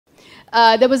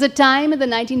There was a time in the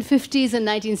 1950s and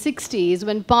 1960s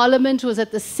when Parliament was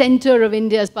at the center of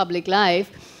India's public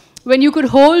life, when you could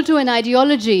hold to an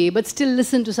ideology but still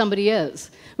listen to somebody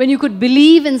else, when you could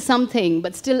believe in something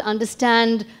but still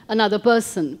understand another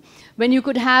person, when you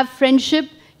could have friendship,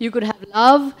 you could have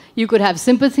love, you could have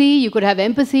sympathy, you could have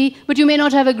empathy, but you may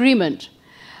not have agreement.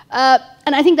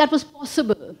 And I think that was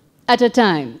possible at a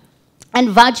time. And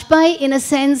Vajpayee, in a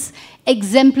sense,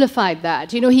 exemplified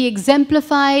that. You know, he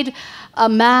exemplified a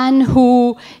man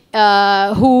who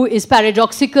is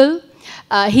paradoxical,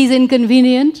 he's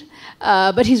inconvenient,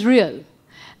 but he's real.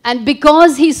 And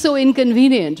because he's so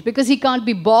inconvenient, because he can't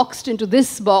be boxed into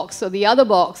this box or the other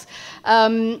box,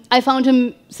 I found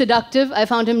him seductive, I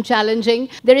found him challenging.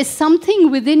 There is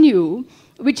something within you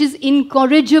which is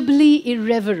incorrigibly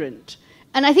irreverent.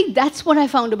 And I think that's what I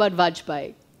found about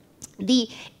Vajpayee. The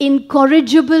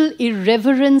incorrigible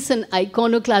irreverence and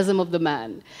iconoclasm of the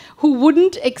man, who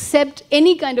wouldn't accept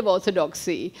any kind of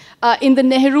orthodoxy. In the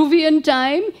Nehruvian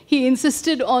time, he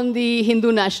insisted on the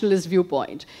Hindu nationalist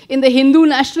viewpoint. In the Hindu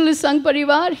nationalist Sangh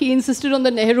Parivar, he insisted on the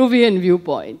Nehruvian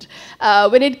viewpoint.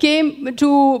 When it came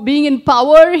to being in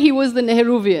power, he was the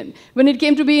Nehruvian. When it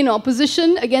came to be in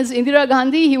opposition against Indira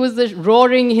Gandhi, he was the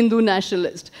roaring Hindu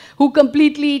nationalist, who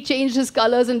completely changed his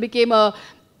colors and became a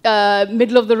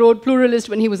middle-of-the-road pluralist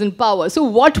when he was in power. So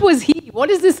what was he? What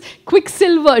is this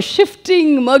quicksilver,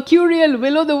 shifting, mercurial,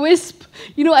 will-o'-the-wisp?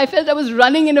 You know, I felt I was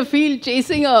running in a field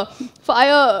chasing a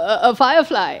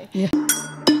firefly. Yeah.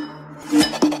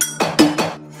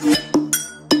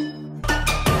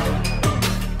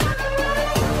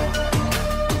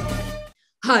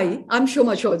 Hi, I'm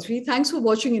Shoma Chaudhury. Thanks for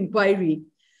watching Inquiry.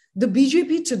 The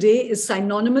BJP today is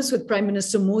synonymous with Prime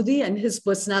Minister Modi and his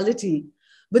personality.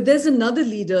 But there's another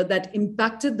leader that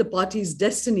impacted the party's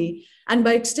destiny and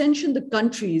by extension the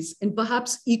country's in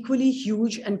perhaps equally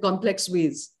huge and complex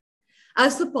ways.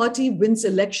 As the party wins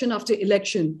election after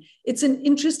election, it's an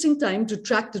interesting time to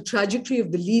track the trajectory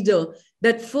of the leader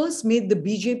that first made the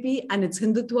BJP and its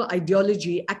Hindutva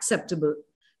ideology acceptable,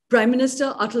 Prime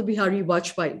Minister Atal Behari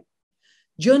Vajpayee.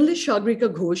 Journalist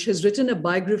Sagarika Ghose has written a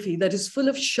biography that is full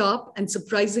of sharp and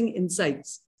surprising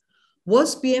insights.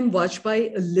 Was PM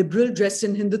Vajpayee a liberal dressed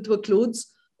in Hindutva clothes,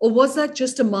 or was that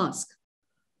just a mask?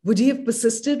 Would he have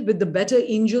persisted with the better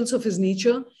angels of his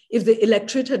nature if the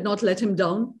electorate had not let him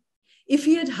down? If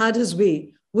he had had his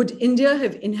way, would India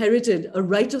have inherited a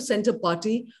right-of-center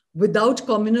party without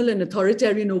communal and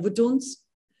authoritarian overtones?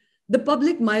 The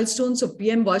public milestones of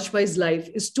PM Vajpayee's life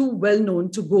is too well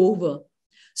known to go over.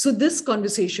 So this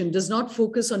conversation does not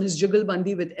focus on his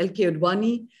jugalbandi with L.K.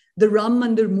 Advani, the Ram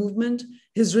Mandir movement,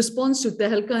 his response to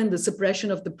Tehelka and the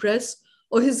suppression of the press,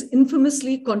 or his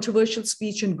infamously controversial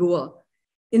speech in Goa.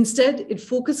 Instead, it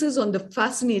focuses on the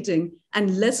fascinating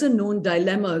and lesser-known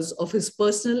dilemmas of his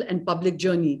personal and public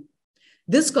journey.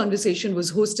 This conversation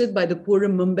was hosted by the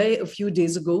Quorum Mumbai a few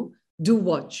days ago. Do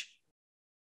watch.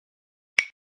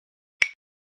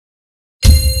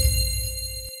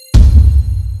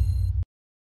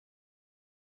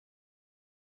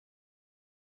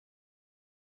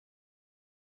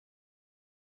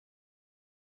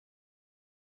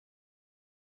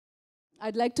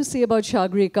 I'd like to say about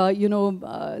Sagarika, you know,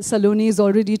 Saloni has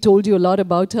already told you a lot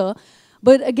about her.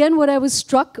 But again, what I was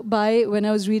struck by when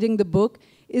I was reading the book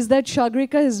is that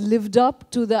Sagarika has lived up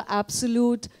to the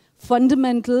absolute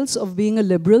fundamentals of being a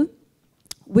liberal,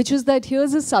 which is that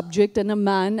here's a subject and a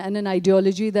man and an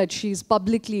ideology that she's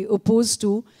publicly opposed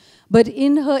to, but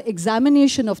in her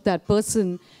examination of that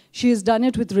person, she has done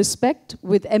it with respect,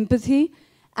 with empathy,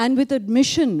 and with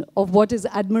admission of what is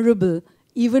admirable,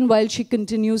 even while she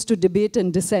continues to debate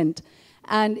and dissent.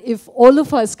 And if all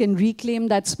of us can reclaim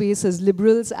that space as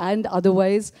liberals and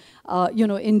otherwise, you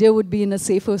know, India would be in a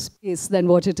safer space than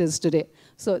what it is today.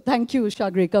 So thank you,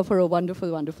 Sagarika, for a wonderful,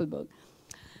 wonderful book.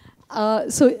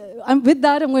 With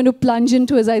that, I'm going to plunge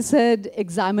into, as I said,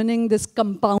 examining this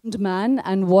compound man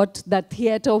and what that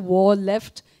theater war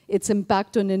left, its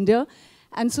impact on India.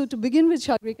 And so to begin with,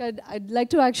 Sagarika, I'd like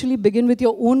to actually begin with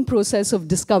your own process of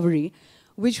discovery,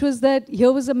 which was that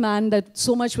here was a man that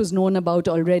so much was known about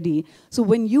already. So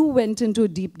when you went into a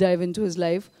deep dive into his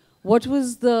life, what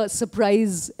was the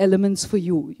surprise elements for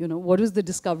you? You know, what was the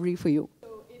discovery for you?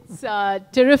 It's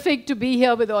terrific to be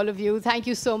here with all of you. Thank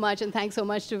you so much, and thanks so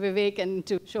much to Vivek and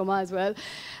to Shoma as well.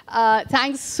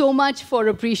 Thanks so much for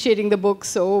appreciating the book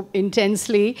so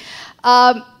intensely.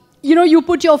 You know, you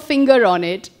put your finger on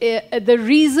it. The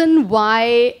reason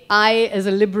why I, as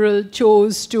a liberal,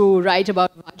 chose to write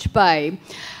about Vajpayee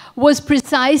was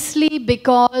precisely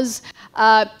because,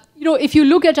 you know, if you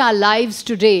look at our lives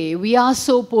today, we are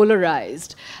so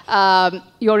polarized.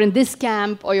 You're in this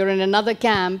camp or you're in another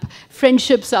camp.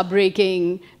 Friendships are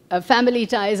breaking. Family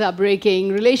ties are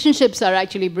breaking. Relationships are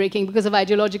actually breaking because of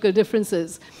ideological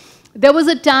differences. There was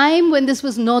a time when this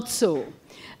was not so.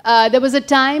 There was a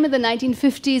time in the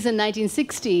 1950s and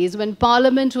 1960s when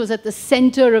Parliament was at the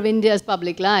center of India's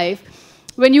public life,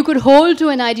 when you could hold to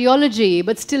an ideology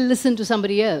but still listen to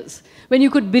somebody else, when you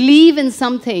could believe in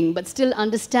something but still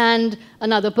understand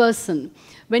another person,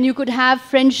 when you could have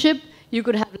friendship, you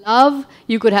could have love,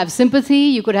 you could have sympathy,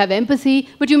 you could have empathy,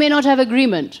 but you may not have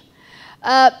agreement.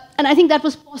 And I think that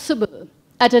was possible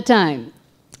at a time.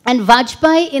 And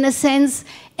Vajpayee, in a sense,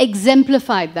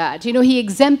 exemplified that. You know, he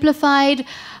exemplified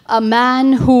a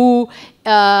man who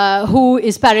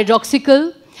is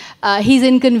paradoxical, he's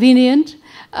inconvenient,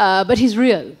 but he's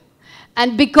real.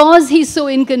 And because he's so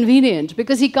inconvenient,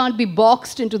 because he can't be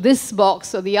boxed into this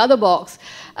box or the other box,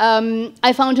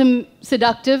 I found him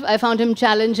seductive, I found him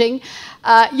challenging.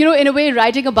 You know, in a way,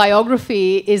 writing a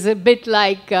biography is a bit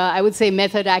like, I would say,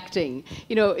 method acting.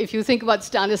 You know, if you think about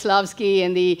Stanislavski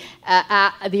and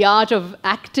the art of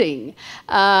acting,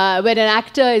 when an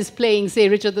actor is playing, say,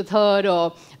 Richard III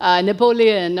or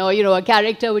Napoleon, or, you know, a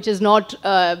character which is not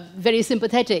very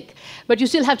sympathetic, but you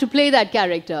still have to play that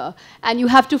character, and you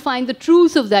have to find the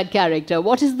truth of that character.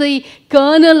 What is the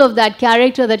kernel of that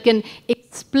character that can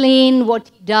explain what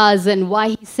he does and why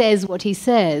he says what he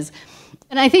says?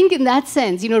 And I think in that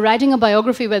sense, you know, writing a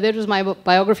biography, whether it was my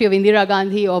biography of Indira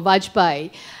Gandhi or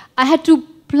Vajpayee, I had to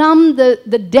plumb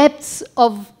the depths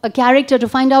of a character to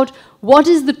find out what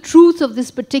is the truth of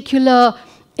this particular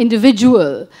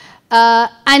individual.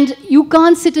 And you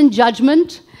can't sit in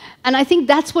judgment. And I think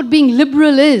that's what being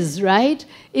liberal is, right?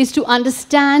 Is to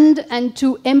understand and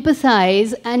to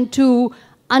empathize and to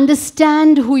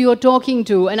understand who you're talking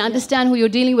to and understand who you're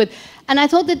dealing with. And I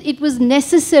thought that it was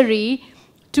necessary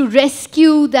to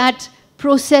rescue that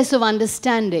process of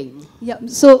understanding. Yeah,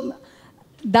 so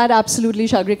that absolutely,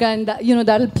 Sagarika, and that, you know,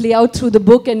 that'll play out through the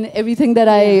book, and everything that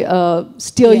I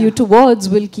steer you towards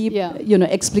will keep, you know,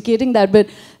 explicating that. But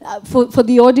for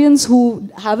the audience who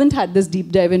haven't had this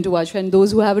deep dive into Vajpayee and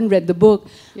those who haven't read the book,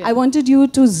 I wanted you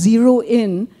to zero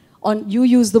in on, you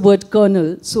use the word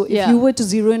kernel. So if you were to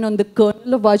zero in on the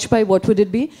kernel of Vajpayee, what would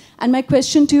it be? And my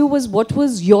question to you was, what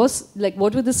was yours, like,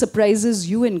 what were the surprises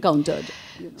you encountered?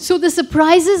 You know? So the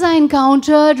surprises I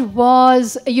encountered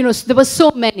was, you know, there were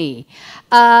so many.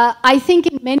 I think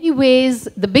in many ways,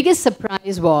 the biggest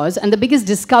surprise was, and the biggest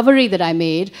discovery that I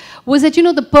made, was that, you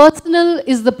know, the personal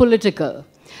is the political.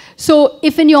 So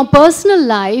if in your personal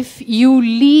life, you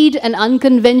lead an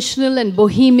unconventional and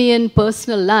bohemian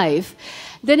personal life,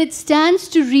 then it stands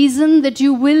to reason that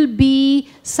you will be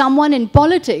someone in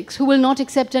politics who will not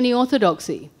accept any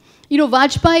orthodoxy. You know,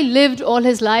 Vajpayee lived all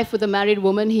his life with a married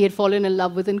woman he had fallen in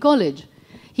love with in college.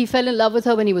 He fell in love with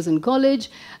her when he was in college.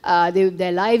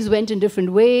 Their lives went in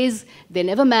different ways. They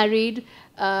never married,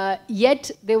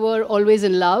 yet they were always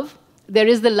in love. There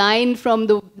is the line from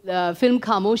the film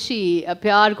Khamoshi,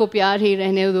 "Pyar ko pyar hi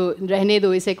rehne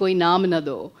do, ise koi naam na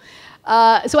do."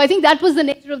 So I think that was the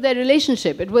nature of their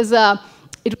relationship. It was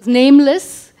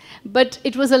nameless, but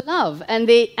it was a love. And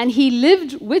he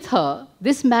lived with her,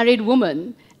 this married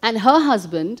woman, and her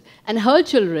husband and her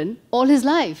children all his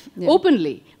life,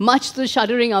 openly, much to the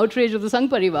shuddering outrage of the Sangh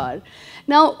Parivar.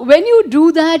 Now, when you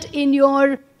do that in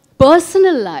your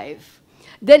personal life,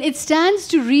 then it stands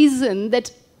to reason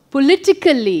that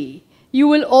politically, you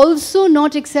will also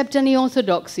not accept any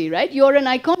orthodoxy, right? You're an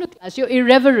iconoclast, you're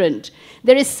irreverent.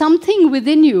 There is something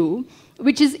within you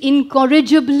which is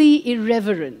incorrigibly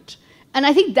irreverent. And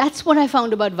I think that's what I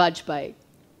found about Vajpayee.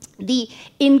 The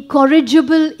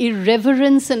incorrigible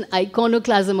irreverence and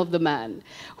iconoclasm of the man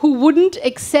who wouldn't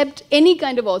accept any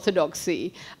kind of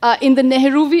orthodoxy. In the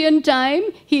Nehruvian time,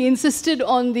 he insisted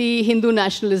on the Hindu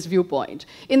nationalist viewpoint.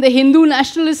 In the Hindu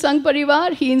nationalist Sangh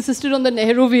Parivar, he insisted on the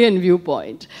Nehruvian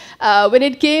viewpoint. When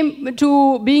it came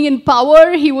to being in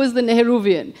power, he was the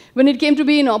Nehruvian. When it came to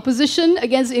be in opposition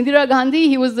against Indira Gandhi,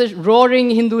 he was the roaring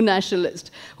Hindu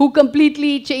nationalist who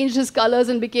completely changed his colors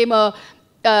and became a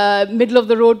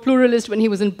middle-of-the-road pluralist when he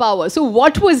was in power. So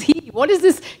what was he? What is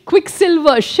this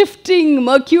quicksilver, shifting,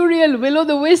 mercurial,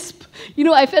 will-o'-the-wisp? You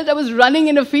know, I felt I was running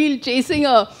in a field chasing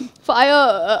a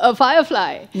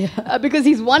firefly. Because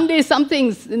he's one day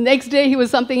something, the next day he was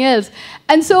something else.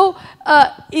 And so,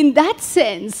 in that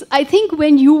sense, I think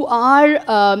when you are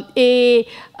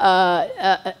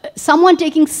someone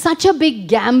taking such a big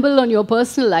gamble on your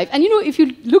personal life, and you know, if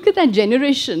you look at that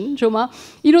generation, Shoma,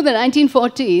 you know, the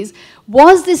 1940s,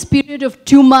 was this period of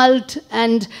tumult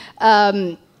and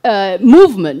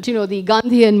movement, the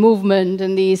Gandhian movement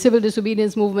and the civil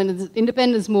disobedience movement and the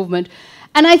independence movement.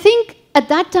 And I think at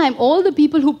that time, all the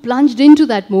people who plunged into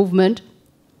that movement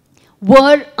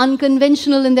were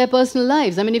unconventional in their personal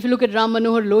lives. I mean, if you look at Ram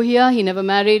Manohar Lohia, he never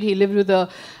married. He lived with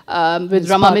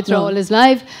Rama Mitra all his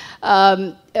life.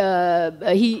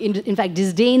 He, in fact,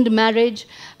 disdained marriage.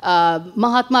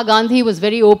 Mahatma Gandhi was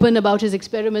very open about his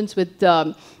experiments with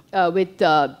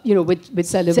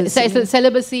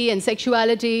celibacy and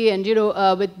sexuality, and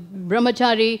with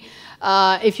brahmachari.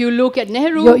 If you look at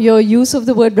Nehru, your use of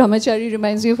the word brahmachari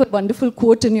reminds me of a wonderful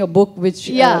quote in your book, which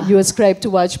you ascribe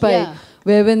to Vajpayee. Yeah.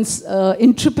 Where when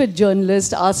intrepid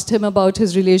journalist asked him about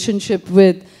his relationship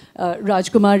with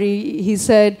Rajkumari, he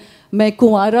said, "Main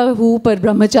kuwara hu par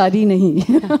brahmachari nahi."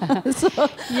 So,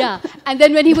 yeah, and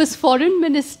then when he was foreign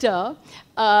minister,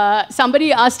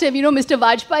 somebody asked him, Mr.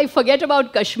 Vajpayee, forget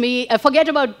about Kashmir, forget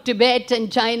about Tibet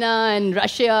and China and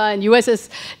Russia and USS.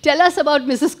 Tell us about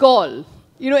Mrs. Kaul,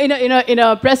 in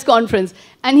a press conference,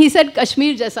 and he said,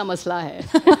 "Kashmir jaisa masla hai."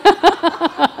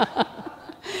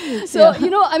 So,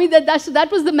 I mean, that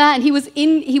was the man. He was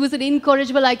an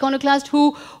incorrigible iconoclast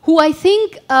who I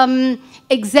think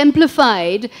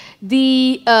exemplified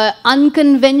the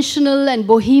unconventional and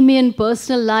bohemian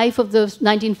personal life of the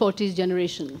 1940s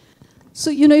generation. So,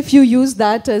 if you use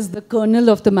that as the kernel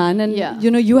of the man, and,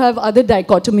 you have other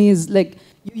dichotomies, like,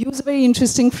 you use a very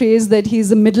interesting phrase that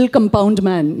he's a middle compound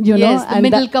man, Yes, the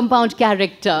middle compound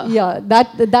character. Yeah,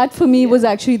 that for me was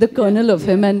actually the kernel of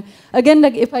him. And again,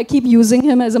 like, if I keep using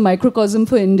him as a microcosm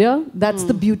for India, that's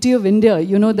the beauty of India,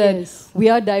 that we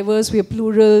are diverse, we are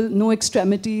plural, no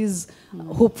extremities,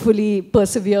 hopefully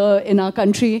persevere in our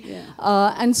country.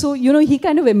 Yeah. And so, he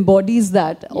kind of embodies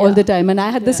that all the time. And I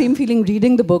had the same feeling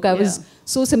reading the book. I was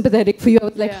so sympathetic for you. I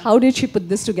was like, how did she put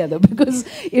this together? Because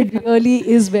it really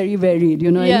is very varied,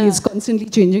 and he's constantly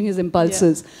changing his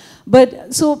impulses.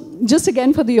 But so, just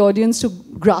again for the audience to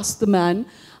grasp the man,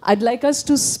 I'd like us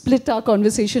to split our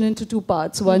conversation into two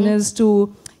parts. One is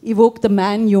to evoke the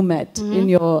man you met in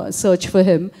your search for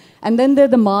him. And then there are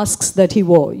the masks that he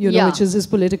wore, which is his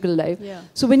political life. Yeah.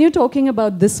 So when you're talking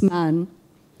about this man,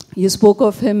 you spoke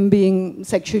of him being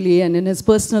sexually and in his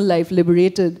personal life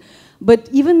liberated. But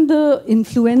even the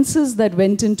influences that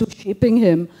went into shaping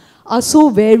him are so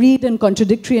varied and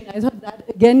contradictory. And I thought that,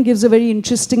 again, gives a very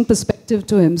interesting perspective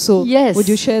to him. So would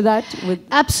you share that with...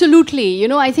 Absolutely.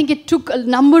 I think it took a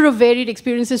number of varied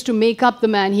experiences to make up the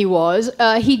man he was.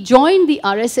 He joined the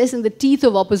RSS in the teeth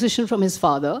of opposition from his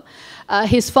father.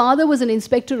 His father was an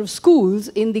inspector of schools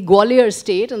in the Gwalior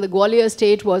state, and the Gwalior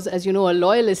state was, as you know, a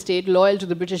loyalist state, loyal to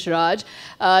the British Raj.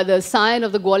 The scion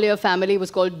of the Gwalior family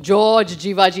was called George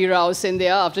Jivaji Rao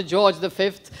Scindia, after George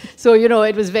V. So,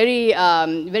 it was very,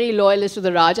 very loyalist to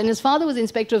the Raj. And his father was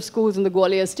inspector of schools in the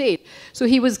Gwalior state. So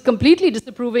he was completely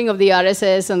disapproving of the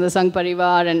RSS and the Sangh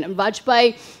Parivar, and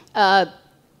Vajpayee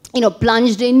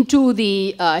plunged into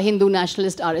the Hindu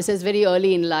nationalist RSS very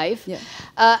early in life. Yeah.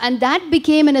 And that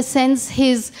became, in a sense,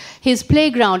 his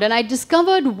playground. And I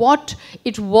discovered what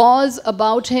it was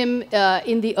about him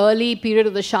in the early period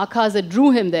of the Shakhas that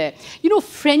drew him there.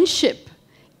 Friendship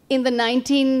in the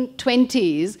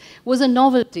 1920s was a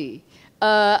novelty.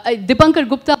 Dipankar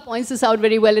Gupta points this out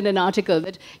very well in an article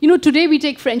that, today we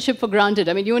take friendship for granted.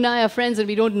 I mean, you and I are friends and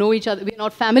we don't know each other. We're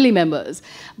not family members.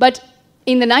 But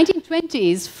in the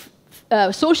 1920s,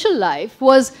 social life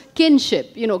was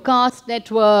kinship, caste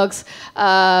networks,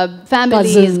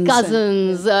 families,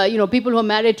 cousins, people who are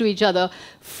married to each other.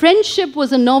 Friendship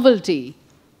was a novelty.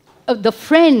 The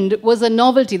friend was a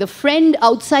novelty. The friend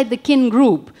outside the kin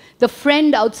group, the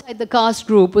friend outside the caste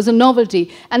group was a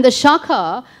novelty. And the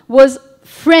Shakha was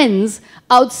friends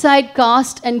outside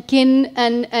caste and kin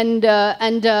and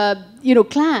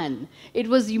clan. It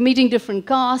was you meeting different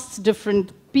castes,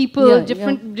 different people,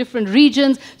 different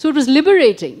regions. So it was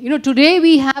liberating. Today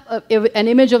we have an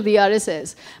image of the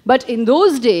RSS. But in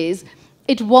those days,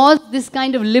 it was this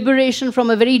kind of liberation from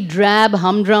a very drab,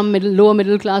 humdrum, lower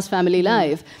middle class family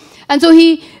life. And so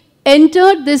he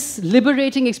entered this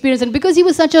liberating experience. And because he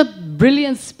was such a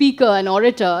brilliant speaker and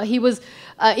orator, he was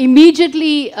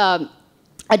immediately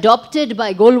adopted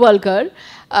by Golwalkar,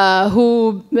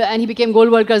 and he became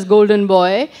Golwalkar's golden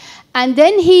boy. And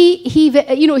then he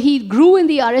grew in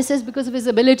the RSS because of his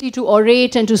ability to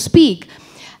orate and to speak.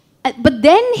 But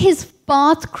then his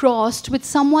path crossed with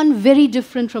someone very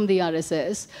different from the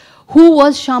RSS, who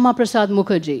was Shama Prasad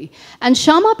Mukherjee. And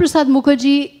Shama Prasad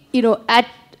Mukherjee,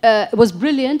 was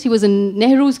brilliant. He was in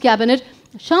Nehru's cabinet,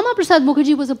 Shyama Prasad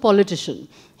Mukherjee was a politician.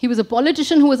 He was a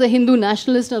politician who was a Hindu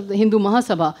nationalist of the Hindu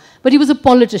Mahasabha, but he was a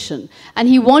politician. And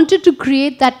he wanted to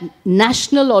create that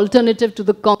national alternative to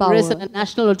the Congress and a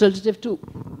national alternative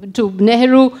to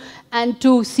Nehru and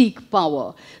to seek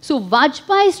power. So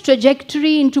Vajpayee's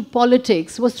trajectory into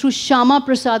politics was through Shyama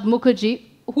Prasad Mukherjee,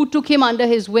 who took him under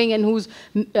his wing and whose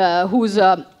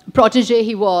protege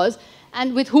he was,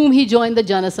 and with whom he joined the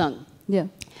Janasangh. Yeah.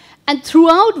 And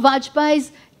throughout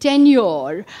Vajpayee's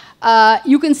tenure,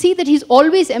 you can see that he's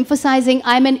always emphasizing,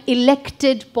 I'm an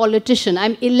elected politician,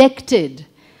 I'm elected.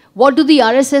 What do the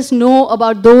RSS know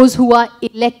about those who are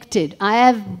elected? I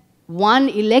have won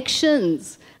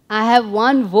elections, I have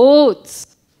won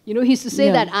votes. You know, he used to say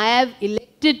that, I have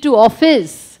elected to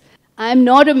office. I'm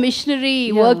not a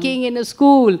missionary working in a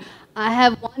school. I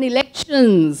have won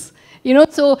elections. You know,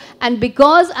 so, and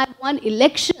because I've won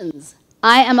elections,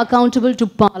 I am accountable to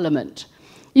Parliament.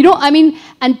 You know, I mean,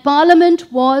 and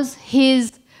Parliament was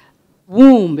his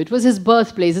womb. It was his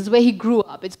birthplace. It's where he grew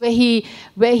up. It's where he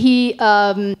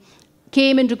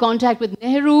came into contact with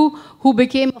Nehru, who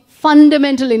became a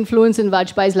fundamental influence in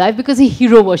Vajpayee's life because he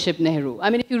hero worshipped Nehru. I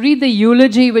mean, if you read the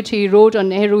eulogy which he wrote on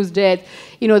Nehru's death,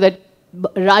 you know, that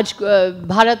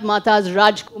Bharat Mata's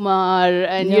Rajkumar,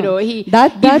 and you know,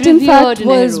 that in fact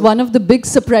was one of the big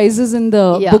surprises in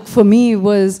the book for me,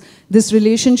 was this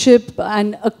relationship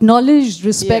and acknowledged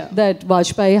respect that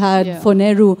Vajpayee had for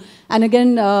Nehru. And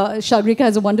again, Sagarika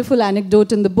has a wonderful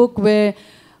anecdote in the book where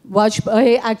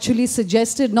Vajpayee actually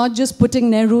suggested not just putting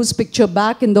Nehru's picture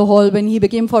back in the hall when he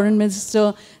became foreign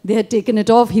minister, they had taken it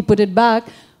off, he put it back,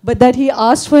 but that he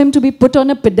asked for him to be put on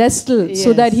a pedestal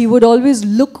so that he would always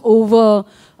look over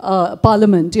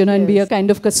Parliament, you know, and be a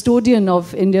kind of custodian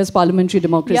of India's parliamentary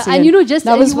democracy. Yeah, and you know, just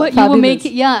that was you were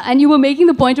making, and you were making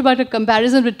the point about a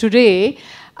comparison with today.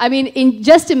 I mean,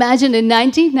 just imagine in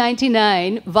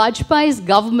 1999, Vajpayee's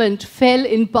government fell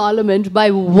in Parliament by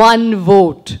one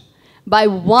vote. By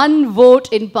one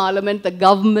vote in Parliament, the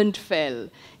government fell.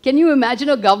 Can you imagine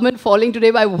a government falling today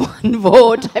by one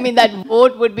vote? I mean, that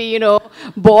vote would be, you know,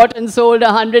 bought and sold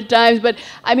 100 times. But,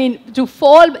 I mean, to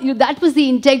fall, you know, that was the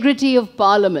integrity of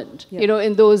Parliament, you know,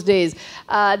 in those days.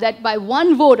 That by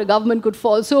one vote, a government could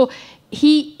fall. So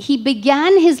he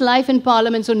began his life in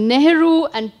Parliament. So Nehru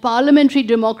and parliamentary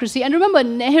democracy. And remember,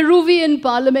 Nehruvian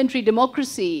parliamentary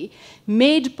democracy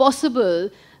made possible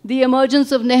the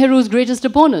emergence of Nehru's greatest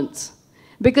opponents.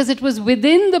 Because it was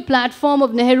within the platform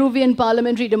of Nehruvian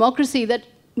parliamentary democracy that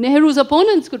Nehru's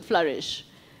opponents could flourish.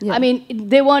 I mean,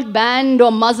 they weren't banned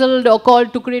or muzzled or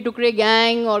called Tukre Tukre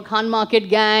gang or Khan Market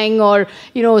gang or,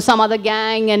 you know, some other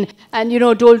gang and you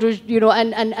know, told to, you know,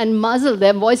 and muzzled.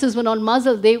 Their voices were not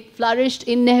muzzled. They flourished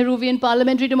in Nehruvian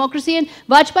parliamentary democracy, and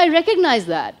Vajpayee recognized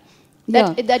that.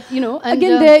 That you know, and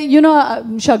again, there, you know,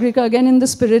 Sagarika, again in the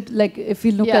spirit, like if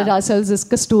we look at ourselves as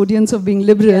custodians of being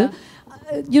liberal,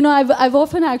 you know, I've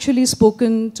often actually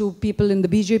spoken to people in the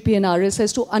BJP and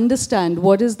RSS to understand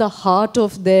what is the heart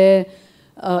of their,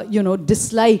 you know,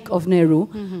 dislike of Nehru.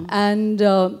 And,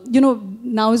 you know,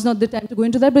 now is not the time to go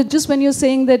into that, but just when you're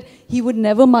saying that he would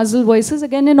never muzzle voices,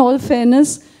 again, in all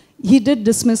fairness, he did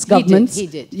dismiss governments. He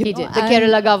did. The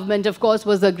Kerala government, of course,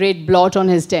 was a great blot on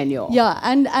his tenure. Yeah,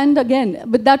 and again,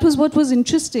 but that was what was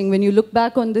interesting when you look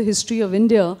back on the history of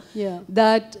India,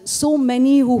 that so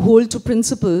many who hold to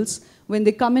principles, when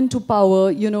they come into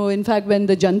power, you know, in fact, when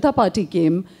the Janata Party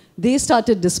came, they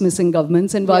started dismissing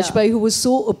governments, and Vajpayee, who was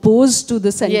so opposed to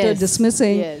the centre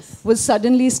dismissing, was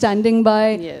suddenly standing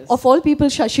by, of all people,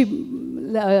 Shashi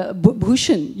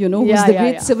Bhushan, you know, who's the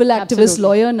great civil activist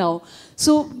lawyer now.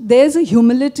 So there's a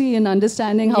humility in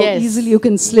understanding how easily you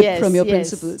can slip from your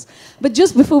principles. But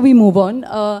just before we move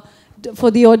on,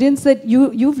 for the audience, that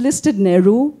you've listed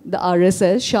Nehru, the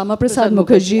RSS, Shyama Prasad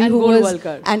Mukherjee, who was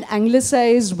an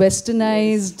anglicized,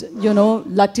 westernized, you know,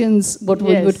 Lutyens, what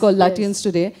we would call Lutyens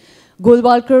today.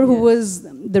 Golwalkar, who was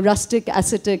the rustic,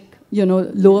 ascetic, you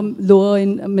know, lower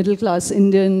in middle class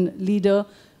Indian leader,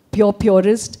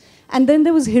 purist. And then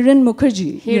there was Hiren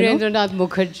Mukherjee. Hirendranath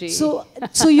Mukherjee.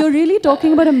 So you're really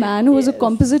talking about a man who was a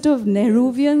composite of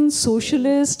Nehruvian,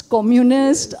 socialist,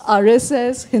 communist,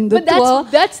 RSS, Hindutva.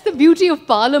 But that's the beauty of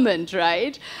Parliament,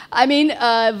 right? I mean,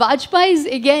 Vajpayee's,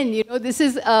 again, you know, this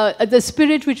is the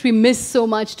spirit which we miss so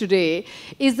much today,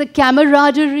 is the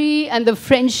camaraderie and the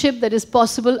friendship that is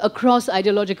possible across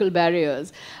ideological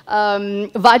barriers.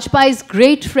 Vajpayee's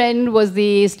great friend was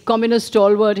the communist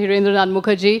stalwart Hirendranath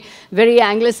Mukherjee, very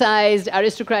anglicized,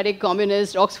 aristocratic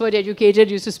communist, Oxford educated,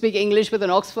 used to speak English with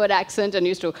an Oxford accent and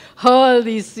used to hurl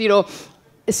these, you know,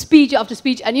 speech after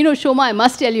speech. And you know, Shoma, I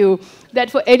must tell you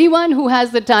that for anyone who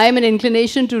has the time and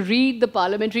inclination to read the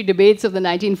parliamentary debates of the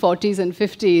 1940s and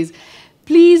 50s,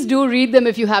 Please do read them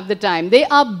if you have the time. They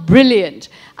are brilliant.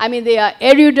 I mean, they are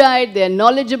erudite, they're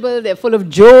knowledgeable, they're full of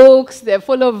jokes, they're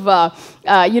full of,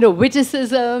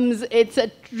 witticisms. It's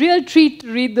a real treat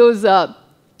to read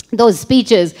those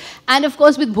speeches. And of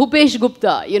course with Bhupesh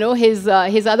Gupta,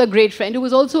 his other great friend who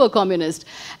was also a communist.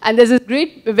 And there's this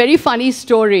great, very funny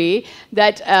story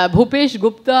that Bhupesh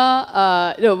Gupta,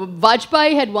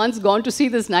 Vajpayee had once gone to see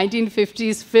this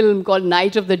 1950s film called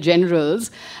Night of the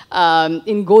Generals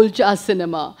in Golcha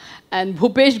Cinema. And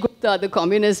Bhupesh Gupta, the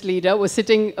communist leader, was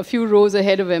sitting a few rows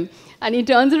ahead of him. And he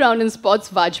turns around and spots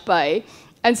Vajpayee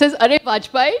and says, "Arey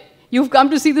Vajpayee, you've come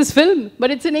to see this film,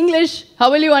 but it's in English.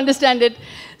 How will you understand it?"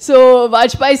 So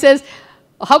Vajpayee says,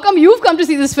 "How come you've come to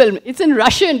see this film? It's in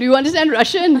Russian. Do you understand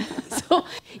Russian?" So,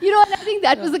 and I think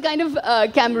that was the kind of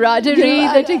camaraderie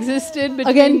that existed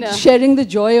between... Again, sharing the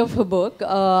joy of her book.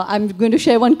 I'm going to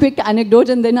share one quick anecdote,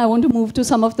 and then I want to move to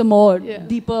some of the more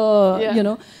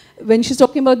deeper, when she's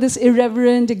talking about this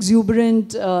irreverent,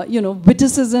 exuberant,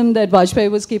 witticism that Vajpayee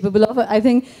was capable of. I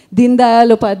think Deen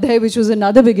Dayal Upadhyay, which was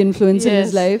another big influence in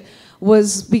his life,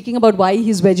 was speaking about why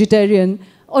he's vegetarian.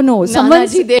 Oh no,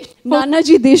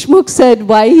 Nanaji Deshmukh said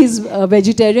why he's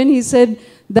vegetarian. He said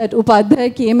that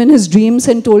Upadhyay came in his dreams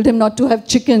and told him not to have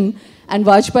chicken. And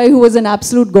Vajpayee, who was an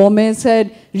absolute gourmet, said,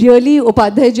 "Really,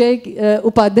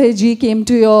 Upadhyay ji came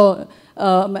to your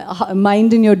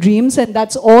mind in your dreams, and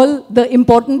that's all the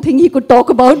important thing he could talk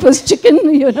about was chicken."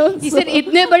 He said,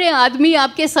 "इतने बड़े आदमी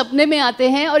आपके सपने में आते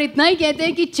हैं और इतना ही कहते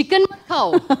हैं कि चिकन मत खाओ."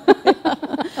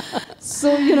 So,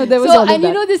 there was all of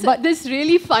that. This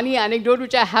really funny anecdote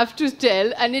which I have to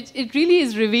tell, and it really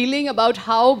is revealing about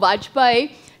how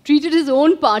Vajpayee treated his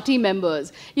own party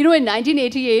members. In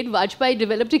 1988, Vajpayee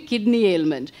developed a kidney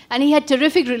ailment, and he had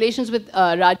terrific relations with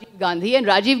Rajiv Gandhi, and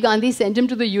Rajiv Gandhi sent him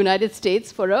to the United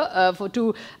States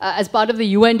as part of the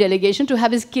UN delegation to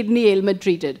have his kidney ailment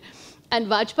treated. And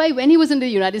Vajpayee, when he was in the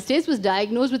United States, was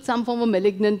diagnosed with some form of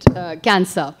malignant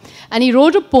cancer. And he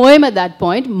wrote a poem at that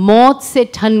point, "Maut se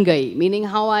than gayi," meaning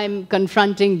how I'm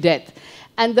confronting death.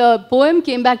 And the poem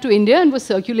came back to India and was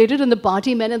circulated, and the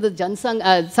party men and the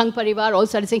Sangh Parivar all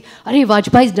started saying, "Arey,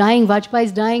 Vajpayee's dying,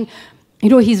 Vajpayee's dying."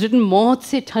 He's written "Maut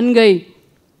se than gayi."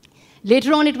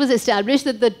 Later on, it was established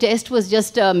that the test was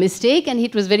just a mistake, and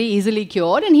it was very easily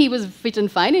cured, and he was fit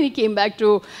and fine, and he came back to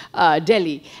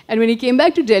Delhi. And when he came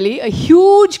back to Delhi, a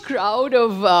huge crowd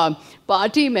of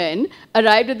party men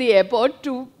arrived at the airport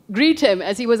to greet him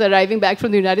as he was arriving back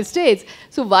from the United States.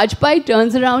 So Vajpayee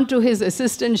turns around to his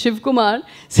assistant Shiv Kumar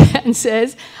and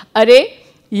says, "Arey,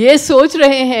 ये सोच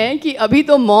रहे हैं कि अभी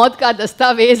तो मौत का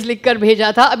दस्तावेज लिखकर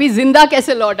भेजा था, अभी जिंदा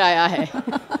कैसे लौट आया है?"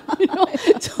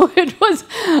 So it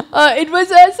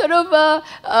was a sort of a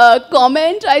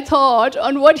comment, I thought,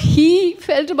 on what he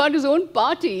felt about his own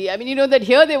party. I mean, that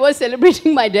here they were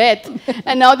celebrating my death,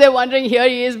 and now they're wondering, here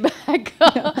he is back,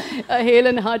 hale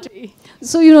and hearty.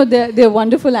 So, there are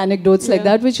wonderful anecdotes like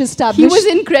that, which established... He was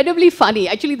incredibly funny.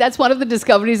 Actually, that's one of the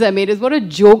discoveries I made, is what a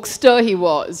jokester he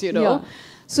was, Yeah.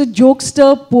 So,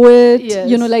 jokester, poet,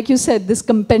 like you said, this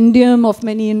compendium of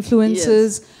many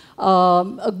influences. Yes.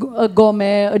 A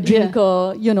gourmet, a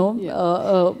drinker,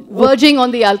 verging on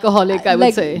the alcoholic, I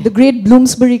would say. The great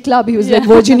Bloomsbury Club, he was like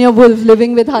Virginia Woolf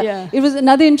living with her. Yeah. It was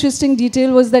another interesting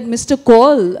detail was that Mr.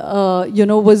 Kaul,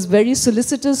 was very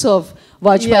solicitous of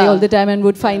Vajpayee all the time and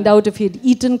would find out if he'd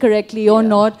eaten correctly or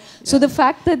not. So the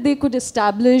fact that they could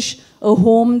establish a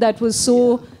home that was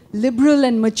so liberal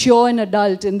and mature and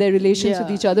adult in their relations with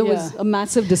each other was a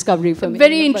massive discovery for me.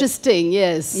 Very interesting,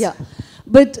 yes. Yeah.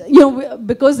 But,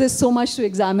 because there's so much to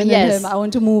examine in him, I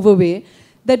want to move away.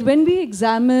 That when we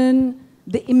examine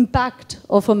the impact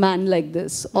of a man like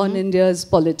this on India's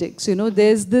politics,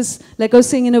 there's this, like I was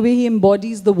saying, in a way he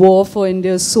embodies the war for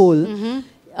India's soul.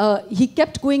 He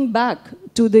kept going back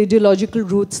to the ideological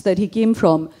roots that he came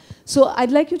from. So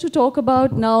I'd like you to talk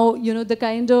about now, the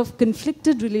kind of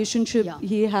conflicted relationship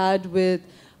he had with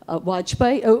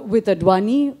Vajpayee, with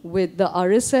Advani, with the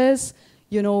RSS,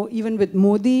 even with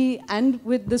Modi and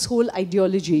with this whole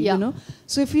ideology,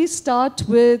 So if we start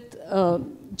with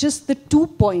just the 2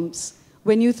 points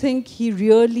when you think he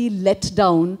really let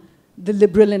down the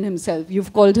liberal in himself.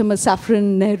 You've called him a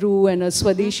saffron Nehru and a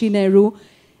Swadeshi Nehru.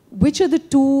 Which are the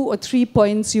 2 or 3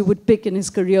 points you would pick in his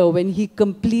career when he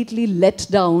completely let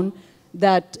down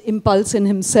that impulse in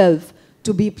himself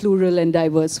to be plural and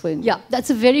diverse for India? Yeah, that's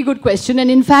a very good question. And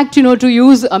in fact, to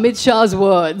use Amit Shah's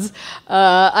words,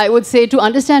 I would say to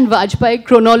understand Vajpayee,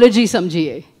 chronology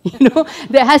samjhiye.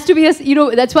 There has to be a,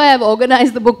 that's why I've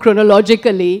organized the book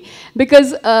chronologically,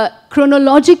 because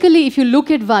chronologically, if you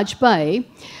look at Vajpayee,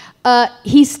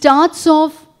 he starts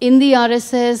off in the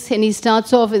RSS and he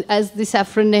starts off as the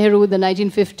Saffron Nehru, the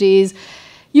 1950s.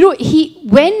 you know,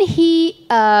 when he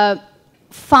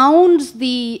founds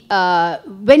the,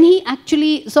 when he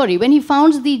joins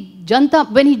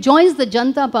the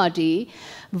Janata Party,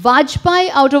 Vajpayee,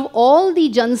 out of all the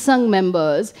Jansangh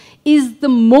members, is the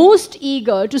most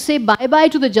eager to say bye-bye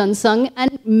to the Jansangh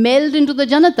and meld into the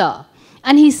Janata.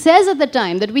 And he says at the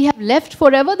time that we have left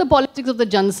forever the politics of the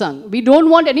Jansangh. We don't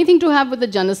want anything to have with the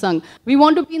Janasangh. We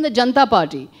want to be in the Janata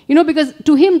Party. You know, because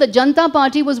to him, the Janata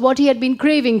Party was what he had been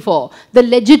craving for. The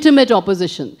legitimate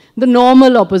opposition, the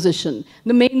normal opposition,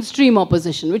 the mainstream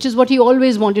opposition, which is what he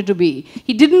always wanted to be.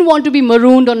 He didn't want to be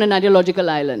marooned on an ideological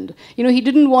island. You know, he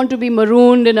didn't want to be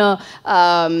marooned in a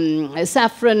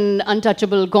saffron,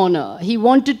 untouchable corner. He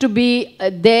wanted to be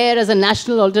there as a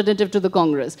national alternative to the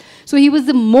Congress. So he was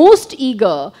the most eager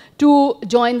to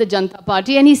join the Janata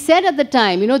Party, and he said at the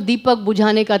time, you know, Deepak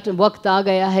bujhane ka waqt aa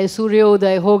gaya hai,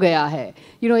 Suryodaya ho gaya hai.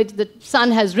 You know, the sun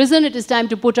has risen, it is time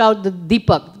to put out the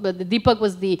Deepak. But the Deepak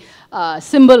was the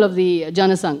symbol of the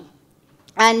Janasangh.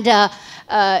 And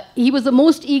he was the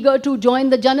most eager to join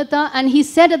the Janata, and he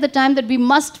said at the time that we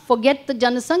must forget the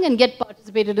Janasangh and get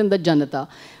participated in the Janata.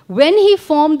 When he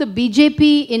formed the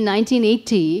BJP in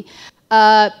 1980,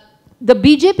 the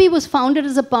BJP was founded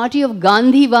as a party of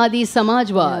Gandhivadi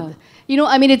Samajwad. Yeah. You know,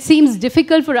 I mean, it seems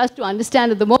difficult for us to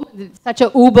understand at the moment. It's such a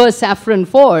uber saffron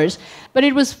force, but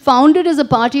it was founded as a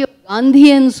party of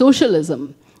Gandhian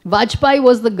socialism. Vajpayee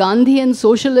was the Gandhian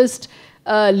socialist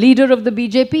leader of the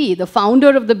BJP. The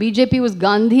founder of the BJP was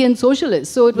Gandhian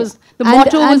socialist. So it was, the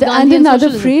motto was Gandhian and another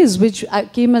socialism. phrase which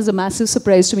came as a massive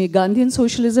surprise to me, Gandhian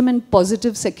socialism and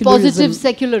positive secularism. Positive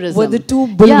secularism. Were the two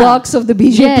bulwarks of the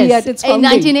BJP at its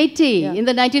founding. In 1980, in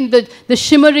the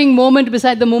shimmering moment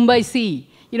beside the Mumbai Sea,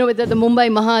 you know, with the Mumbai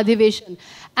Mahadhiveshan.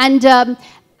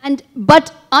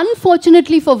 But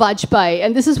unfortunately for Vajpayee,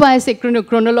 and this is why I say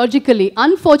chronologically,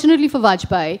 unfortunately for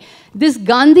Vajpayee, this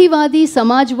Gandhivadi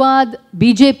Samajwad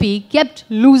BJP kept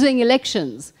losing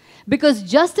elections. Because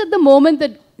just at the moment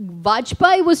that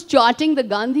Vajpayee was charting the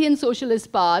Gandhian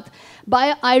socialist path,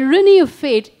 by irony of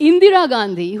fate, Indira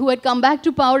Gandhi, who had come back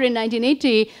to power in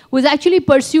 1980, was actually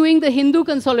pursuing the Hindu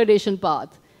consolidation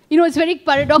path. You know, it's very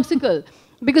paradoxical.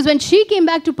 Because when she came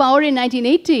back to power in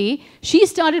 1980, she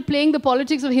started playing the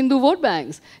politics of Hindu vote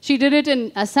banks. She did it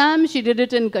in Assam, she did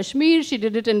it in Kashmir, she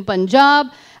did it in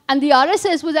Punjab. And the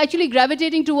RSS was actually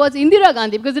gravitating towards Indira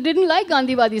Gandhi because it didn't like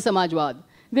Gandhivadi Samajwad.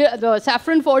 The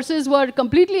saffron forces were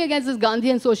completely against this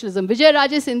Gandhian socialism. Vijay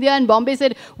Raje Scindia in Bombay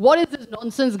said, what is this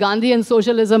nonsense Gandhian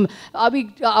socialism? Are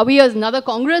we another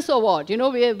Congress or what? You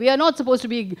know, we are not supposed to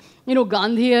be, you know,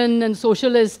 Gandhian and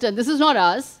socialist, and this is not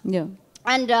us. Yeah.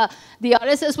 And the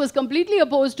RSS was completely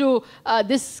opposed to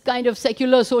this kind of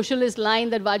secular socialist line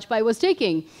that Vajpayee was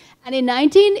taking. And in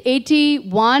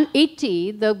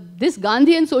 1981-80, this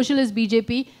Gandhian socialist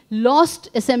BJP lost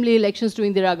assembly elections to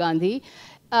Indira Gandhi.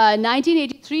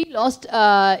 1983 lost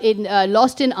in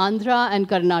Andhra and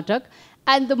Karnataka.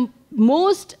 And the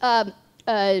most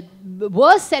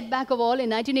worst setback of all, in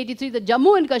 1983, the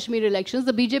Jammu and Kashmir elections,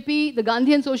 the BJP, the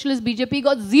Gandhian socialist BJP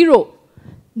got 0,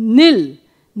 nil.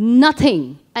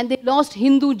 Nothing, and they lost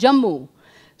Hindu Jammu.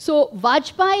 So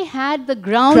Vajpayee had the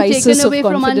ground taken away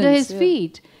from under his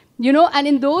feet. You know, and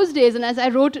in those days, and as I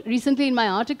wrote recently in my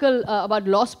article about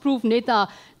loss-proof Neta,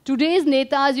 today's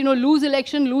Netas, you know, lose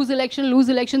election,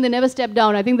 they never step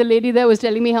down. I think the lady there was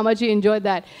telling me how much she enjoyed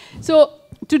that. So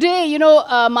today, you know,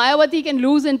 Mayawati can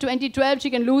lose in 2012, she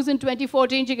can lose in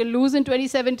 2014, she can lose in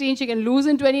 2017, she can lose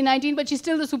in 2019, but she's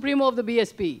still the supremo of the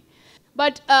BSP.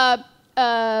 But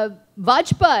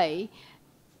Vajpayee,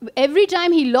 every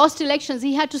time he lost elections,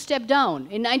 he had to step down.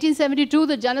 In 1972,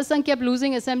 the Janasangh kept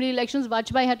losing assembly elections.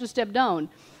 Vajpayee had to step down.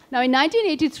 Now, in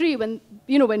 1983, when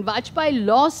Vajpayee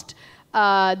lost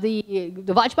the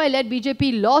Vajpayee-led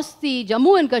BJP lost the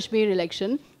Jammu and Kashmir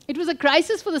election, it was a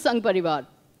crisis for the Sangh Parivar.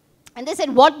 And they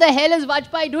said, what the hell is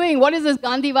Vajpayee doing? What is this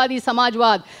Gandhivadi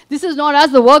Samajwad? This is not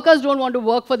us. The workers don't want to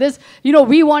work for this. You know,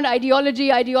 we want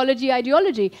ideology, ideology,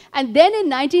 ideology. And then in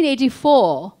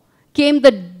 1984 came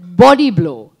the body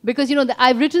blow. Because, you know,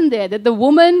 I've written there that the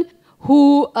woman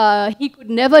who he could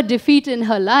never defeat in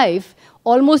her life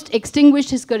almost extinguished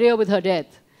his career with her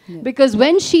death. Yeah. Because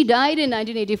when she died in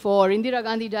 1984, Indira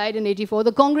Gandhi died in 84,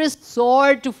 the Congress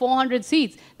soared to 400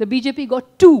 seats. The BJP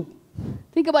got 2.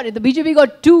 Think about it, the BJP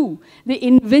got 2. The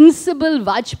invincible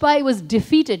Vajpayee was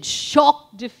defeated,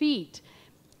 shock defeat,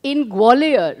 in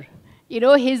Gwalior, you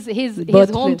know, his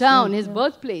hometown, his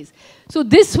birthplace. So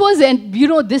this was,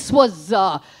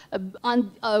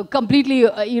 completely,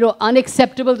 you know,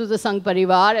 unacceptable to the Sangh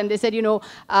Parivar. And they said, you know,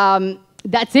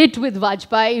 that's it with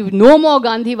Vajpayee, no more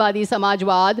Gandhivadi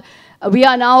Samajwad. We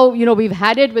are now, you know, we've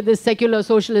had it with this secular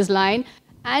socialist line.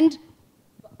 And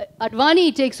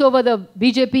Advani takes over the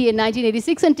BJP in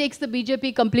 1986 and takes the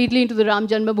BJP completely into the Ram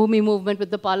Janmabhoomi movement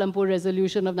with the Palampur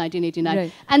resolution of 1989.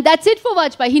 Right. And that's it for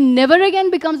Vajpayee. He never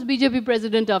again becomes BJP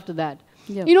president after that.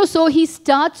 Yeah. You know, so he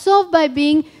starts off by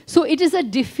being, so it is a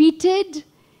defeated,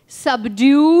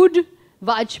 subdued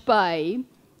Vajpayee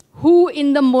who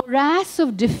in the morass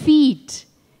of defeat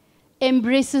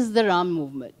embraces the Ram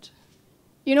movement.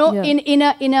 You know,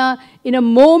 Yeah. in a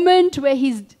moment where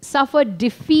he's suffered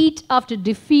defeat after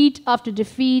defeat after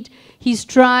defeat, he's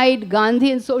tried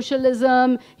Gandhian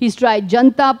socialism, he's tried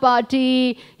Janta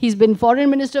Party, he's been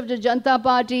foreign minister of the Janta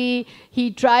Party,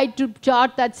 he tried to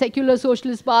chart that secular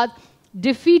socialist path,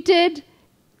 defeated,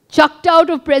 chucked out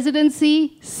of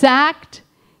presidency, sacked,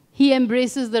 he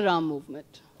embraces the Ram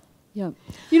movement. Yeah.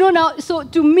 You know, now, so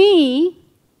to me,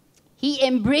 he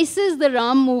embraces the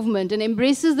Ram movement and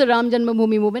embraces the Ram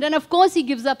Janmabhoomi movement. And of course, he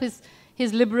gives up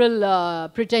his liberal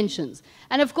pretensions.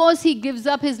 And of course, he gives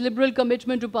up his liberal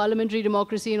commitment to parliamentary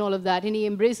democracy and all of that. And he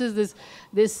embraces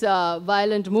this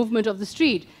violent movement of the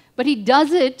street. But he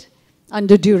does it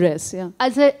Under duress, yeah.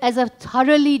 as a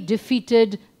thoroughly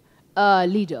defeated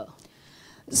leader.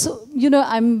 So, you know,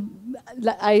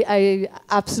 I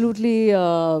absolutely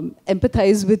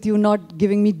empathize with you not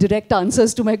giving me direct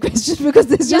answers to my questions because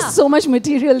there's just so much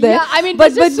material there. Yeah, I mean,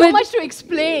 there's just so much to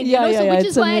explain. Yeah, you know? yeah, which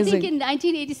is why amazing. I think in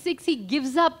 1986 he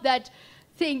gives up that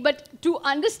thing. But to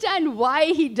understand why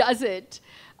he does it,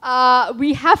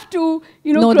 we have to,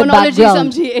 you know chronology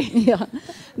samjhiye. Yeah.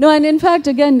 No, and in fact,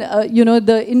 again, you know,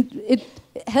 it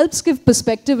helps give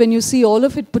perspective when you see all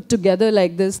of it put together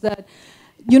like this, that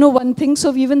you know, one thinks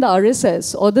of even the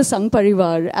RSS or the Sangh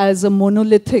Parivar as a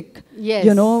monolithic,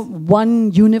 you know,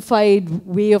 one unified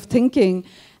way of thinking.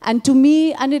 And to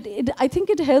me, and I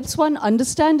think it helps one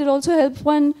understand, it also helps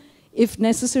one, if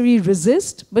necessary,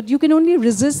 resist. But you can only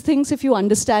resist things if you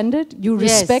understand it. You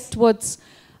respect what's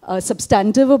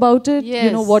substantive about it,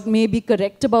 you know, what may be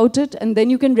correct about it, and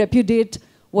then you can repudiate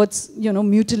what's, you know,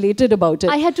 mutilated about it.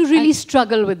 I had to really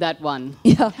struggle with that one.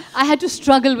 Yeah. I had to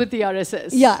struggle with the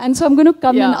RSS. Yeah, and so I'm going to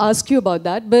come and ask you about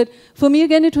that. But for me,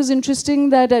 again, it was interesting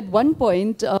that at one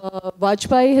point,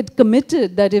 Vajpayee had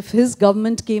committed that if his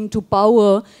government came to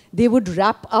power, they would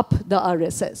wrap up the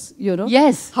RSS, you know?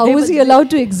 Yes. How was he allowed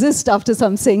to exist after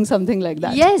saying something like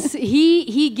that? Yes,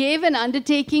 he gave an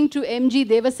undertaking to M.G.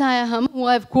 Devasayaham, who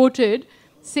I've quoted,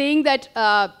 saying that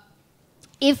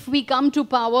if we come to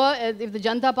power, if the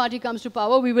Janta Party comes to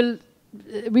power, we will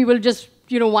just,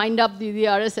 you know, wind up the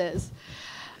RSS.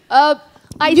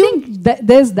 I think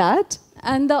there's that,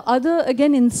 and the other,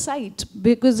 again, insight,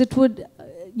 because it would,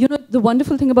 you know, the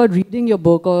wonderful thing about reading your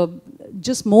book, or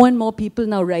just more and more people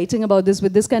now writing about this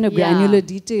with this kind of granular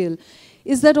detail,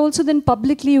 is that also then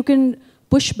publicly you can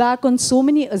push back on so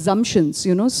many assumptions,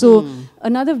 you know. So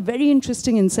another very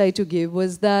interesting insight you gave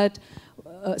was that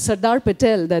Sardar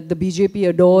Patel, that the BJP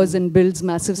adores and builds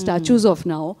massive statues of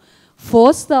now,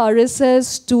 forced the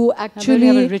RSS to actually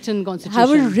have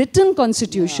a written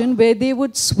constitution, where they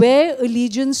would swear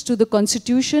allegiance to the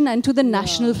constitution and to the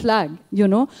national flag, you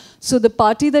know. So the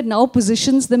party that now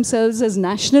positions themselves as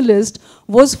nationalist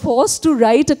was forced to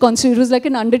write a constitution. It was like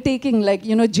an undertaking, like,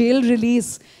 you know, jail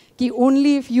release.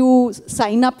 Only if you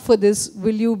sign up for this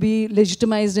will you be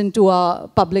legitimized into our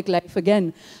public life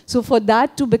again. So for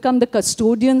that to become the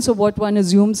custodians of what one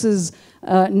assumes is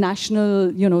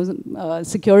national, you know,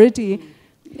 security,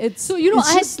 it's, so, you know,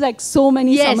 it's just like so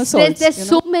many somersaults. There's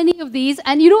so many of these.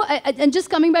 And, you know, and just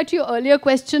coming back to your earlier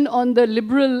question on the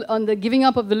liberal, on the giving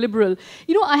up of the liberal,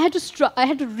 you know, I had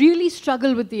to really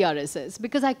struggle with the RSS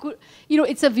because I could, you know,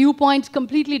 it's a viewpoint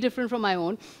completely different from my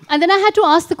own. And then I had to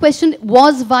ask the question,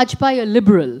 was Vajpayee a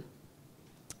liberal?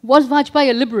 Was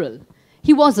Vajpayee a liberal?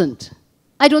 He wasn't.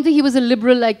 I don't think he was a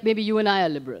liberal like maybe you and I are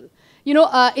liberal. You know,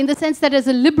 in the sense that as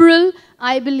a liberal,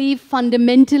 I believe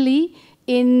fundamentally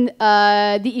in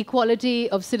the equality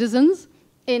of citizens,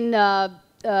 in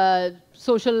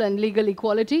social and legal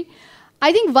equality.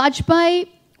 I think Vajpayee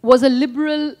was a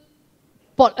liberal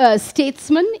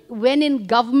statesman. When in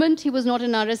government, he was not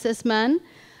an RSS man,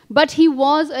 but he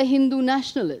was a Hindu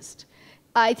nationalist.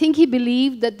 I think he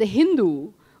believed that the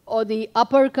Hindu, or the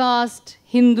upper caste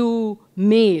Hindu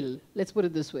male, let's put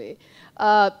it this way,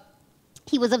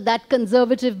 he was of that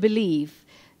conservative belief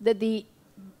that the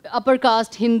upper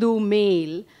caste Hindu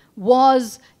male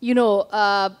was, you know,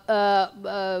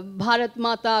 Bharat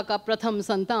Mata ka pratham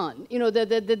santan. You know,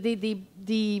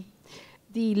 the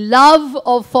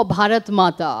love for Bharat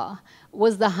Mata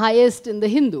was the highest in the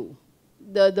Hindu.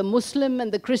 The Muslim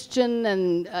and the Christian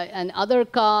and other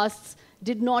castes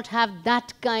did not have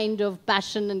that kind of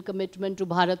passion and commitment to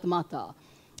Bharat Mata.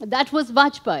 That was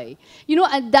Vajpayee. You know,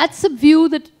 and that's a view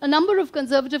that a number of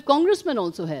conservative congressmen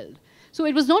also held. So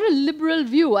it was not a liberal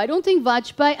view. I don't think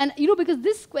Vajpayee, and you know, because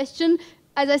this question,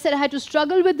 as I said, I had to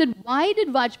struggle with it. Why did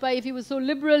Vajpayee, if he was so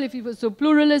liberal, if he was so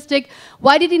pluralistic,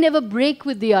 why did he never break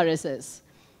with the RSS?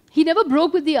 He never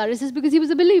broke with the RSS because he was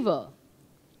a believer.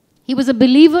 He was a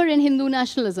believer in Hindu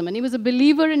nationalism, and he was a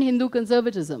believer in Hindu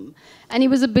conservatism, and he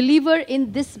was a believer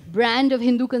in this brand of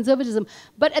Hindu conservatism.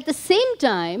 But at the same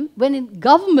time, when in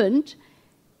government,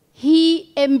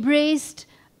 he embraced,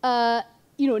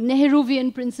 you know,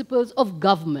 Nehruvian principles of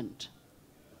government.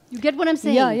 You get what I'm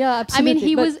saying? Yeah, yeah, absolutely. I mean,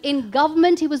 he was in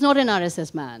government, he was not an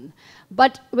RSS man.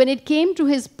 But when it came to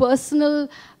his personal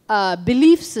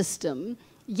belief system,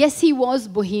 yes, he was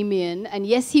bohemian, and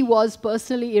yes, he was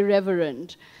personally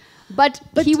irreverent. But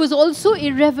he was also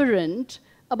irreverent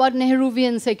about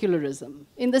Nehruvian secularism,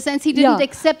 in the sense he didn't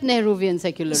accept Nehruvian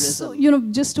secularism. So, you know,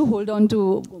 just to hold on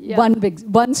to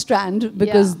one strand,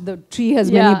 because the tree has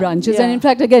many branches. And in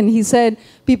fact, again, he said,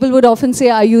 people would often say,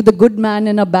 are you the good man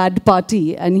in a bad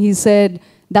party? And he said,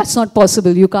 that's not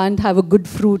possible. You can't have a good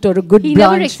fruit or a good branch. He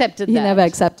never accepted that. He never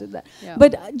accepted that. Yeah.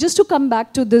 But just to come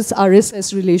back to this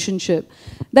RSS relationship,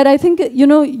 that I think, you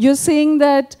know, you're saying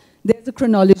that there's a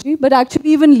chronology, but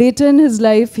actually even later in his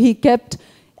life, he kept,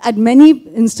 at many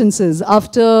instances,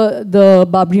 after the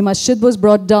Babri Masjid was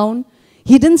brought down,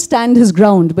 he didn't stand his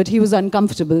ground, but he was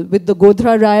uncomfortable. With the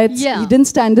Godhra riots, he didn't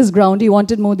stand his ground. He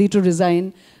wanted Modi to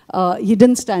resign. He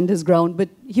didn't stand his ground, but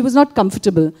he was not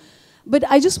comfortable. But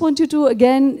I just want you to,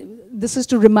 again, this is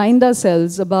to remind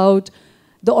ourselves about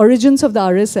the origins of the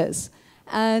RSS.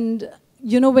 And,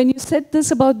 you know, when you said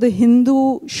this about the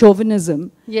Hindu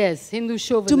chauvinism. Yes, Hindu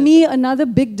chauvinism. To me, another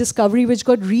big discovery which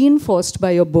got reinforced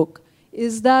by your book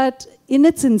is that in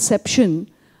its inception,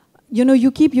 you know,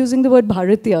 you keep using the word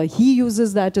Bharatiya. He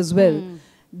uses that as well.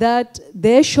 That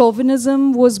their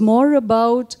chauvinism was more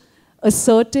about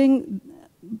asserting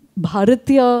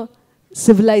Bharatiya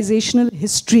civilizational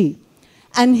history.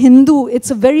 And Hindu, it's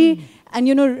a very, and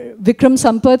you know, Vikram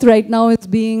Sampath right now is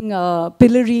being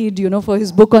pilloried, you know, for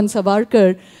his book on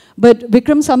Savarkar. But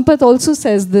Vikram Sampath also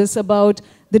says this about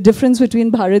the difference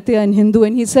between Bharatiya and Hindu.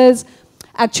 And he says,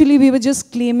 actually, we were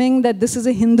just claiming that this is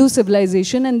a Hindu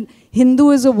civilization, and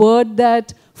Hindu is a word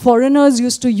that foreigners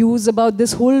used to use about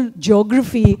this whole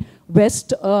geography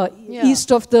west,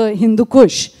 east of the Hindu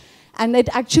Kush. And it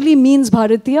actually means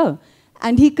Bharatiya.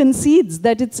 And he concedes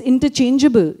that it's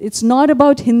interchangeable. It's not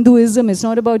about Hinduism, it's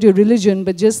not about your religion,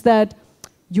 but just that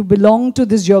you belong to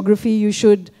this geography, you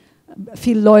should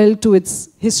feel loyal to its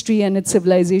history and its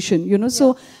civilization, you know.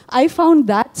 So I found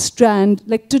that strand,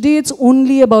 like today it's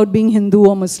only about being Hindu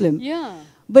or Muslim. Yeah.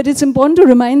 But it's important to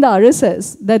remind the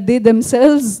RSS that they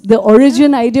themselves, the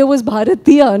origin idea was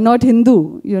Bharatiya, not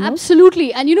Hindu, you know.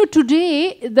 Absolutely. And you know,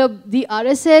 today the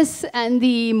RSS and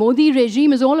the Modi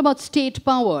regime is all about state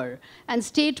power. And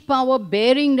state power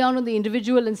bearing down on the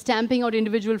individual and stamping out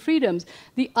individual freedoms.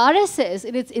 The RSS,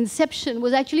 in its inception,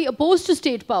 was actually opposed to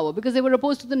state power because they were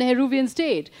opposed to the Nehruvian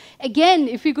state. Again,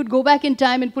 if we could go back in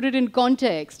time and put it in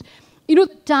context, you know,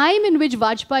 the time in which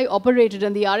Vajpayee operated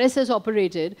and the RSS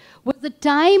operated was the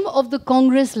time of the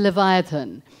Congress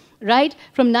Leviathan, right?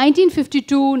 From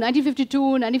 1952,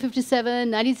 1957,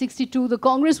 1962, the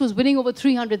Congress was winning over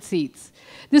 300 seats.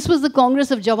 This was the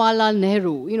Congress of Jawaharlal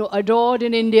Nehru, you know, adored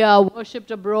in India,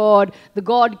 worshipped abroad, the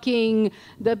God King,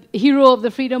 the hero of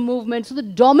the freedom movement. So the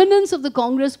dominance of the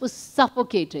Congress was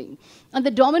suffocating. And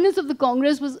the dominance of the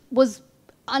Congress was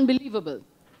unbelievable.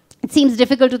 It seems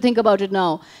difficult to think about it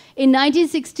now. In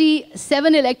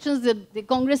 1967 elections, the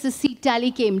Congress's seat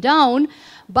tally came down.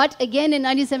 But again, in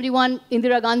 1971,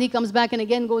 Indira Gandhi comes back and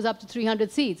again goes up to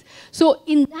 300 seats. So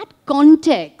in that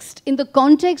context, in the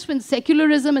context when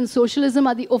secularism and socialism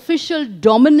are the official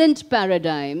dominant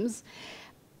paradigms,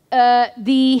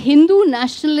 the Hindu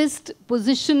nationalist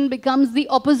position becomes the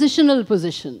oppositional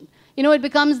position. You know, it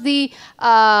becomes the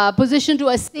position to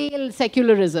assail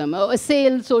secularism or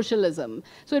assail socialism.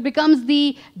 So it becomes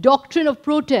the doctrine of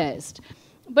protest.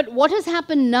 But what has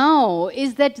happened now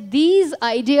is that these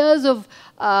ideas of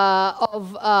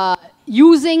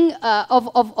using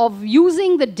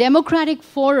the democratic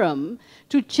forum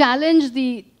to challenge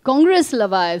the Congress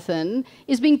Leviathan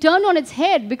is being turned on its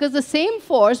head because the same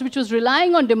force which was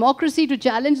relying on democracy to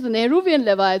challenge the Nehruvian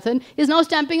Leviathan is now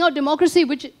stamping out democracy,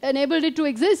 which enabled it to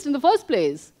exist in the first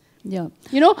place. Yeah.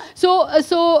 You know,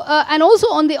 and also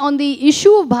on the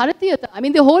issue of Bharatiyata, I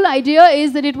mean, the whole idea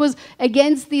is that it was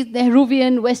against the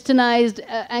Nehruvian westernized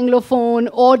Anglophone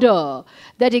order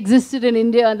that existed in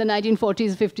India in the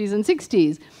 1940s, 50s, and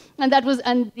 60s. And that was,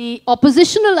 and the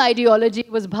oppositional ideology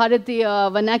was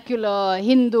Bharatiya, vernacular,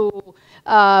 Hindu,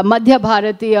 Madhya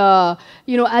Bharatiya,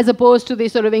 you know, as opposed to the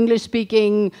sort of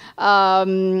English-speaking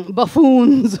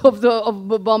buffoons of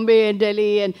Bombay and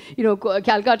Delhi and, you know,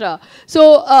 Calcutta.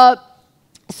 So,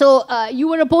 you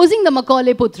were opposing the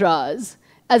Macaulay Putras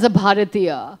as a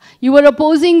Bharatiya. You were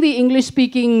opposing the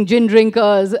English-speaking gin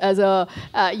drinkers as a,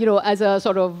 you know, as a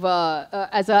sort of,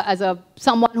 as a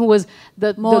someone who was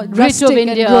the grit of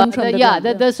India.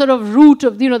 The sort of root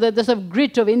of, you know, the sort of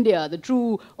grit of India, the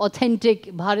true, authentic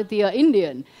Bharatiya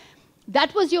Indian.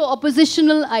 That was your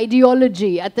oppositional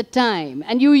ideology at the time.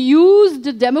 And you used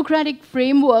the democratic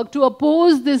framework to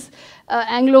oppose this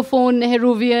Anglophone,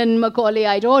 Nehruvian,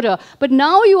 Macaulay-ite order. But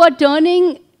now you are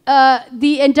turning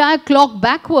the entire clock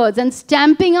backwards and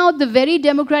stamping out the very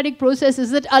democratic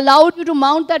processes that allowed you to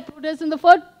mount that protest in the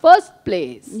first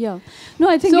place. Yeah. No,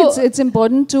 I think it's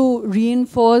important to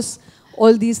reinforce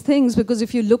all these things, because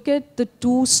if you look at the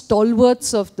two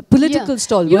stalwarts of the political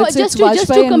stalwarts, you know, it's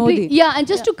Vajpayee and Modi. Yeah, and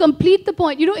just to complete the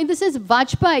point, you know, in the sense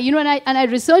Vajpayee, you know, and I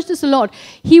researched this a lot,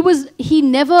 he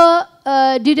never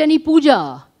did any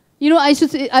puja. You know, I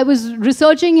was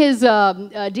researching his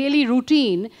daily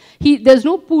routine. There's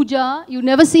no puja. You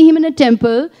never see him in a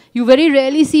temple. You very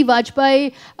rarely see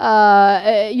Vajpayee,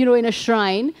 you know, in a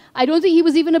shrine. I don't think he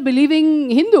was even a believing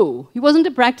Hindu. He wasn't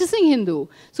a practicing Hindu.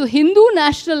 So Hindu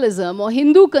nationalism or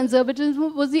Hindu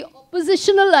conservatism was the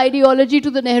oppositional ideology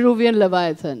to the Nehruvian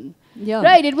Leviathan. Yeah.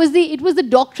 Right, it was the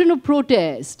doctrine of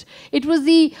protest. It was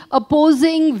the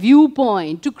opposing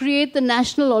viewpoint to create the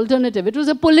national alternative. It was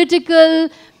a political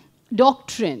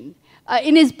doctrine.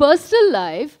 In his personal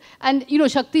life, and you know,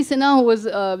 Shakti Sinha, who was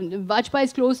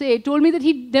Vajpayee's close aide, told me that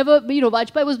he never, you know,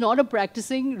 Vajpayee was not a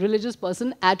practicing religious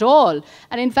person at all.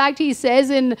 And in fact, he says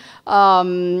in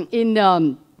one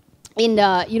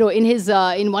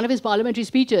of his parliamentary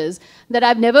speeches that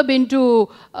I've never been to,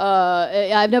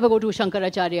 I've never go to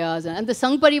Shankaracharya's, and the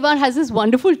Sangh Parivar has this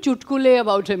wonderful chutkule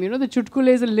about him. You know, the chutkule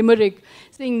is a limerick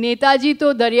saying, "Netaji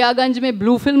to Daryaganj mein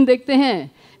blue film dekhte hain,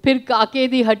 फिर काके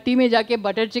दी हट्टी में जाके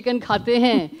butter chicken खाते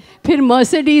हैं, फिर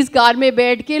Mercedes car में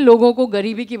बैठ के लोगों को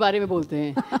गरीबी के बारे में बोलते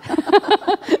हैं."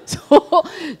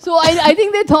 So I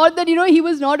think they thought that, you know, he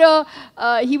was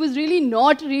really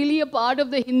not a part of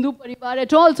the Hindu parivar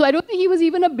at all. So I don't think he was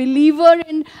even a believer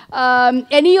in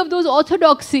any of those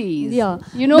orthodoxies. Yeah,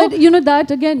 you know. But you know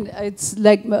that again, it's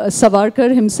like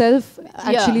Savarkar himself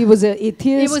actually was an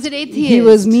atheist. He was an atheist. He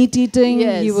was meat eating.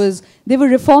 Yes. They were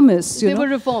reformists. They were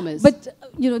reformists. But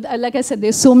you know, like I said,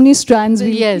 there's so many strands.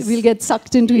 We'll get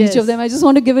sucked into each of them. I just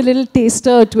want to give a little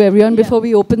taster to everyone before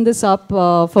we open this up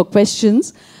for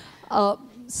questions.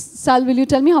 Sal, will you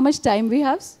tell me how much time we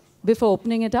have before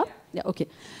opening it up? Yeah, okay.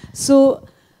 So,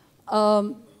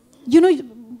 you know,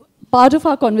 part of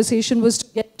our conversation was to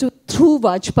get through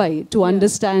Vajpayee to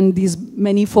understand these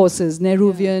many forces,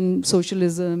 Nehruvian,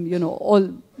 socialism, you know, all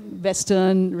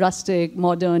Western, rustic,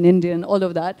 modern, Indian, all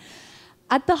of that.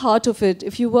 At the heart of it,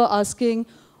 if you were asking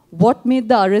what made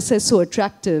the RSS so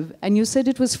attractive, and you said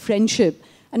it was friendship,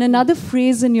 and another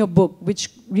phrase in your book, which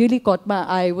really caught my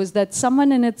eye, was that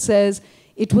someone in it says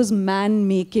it was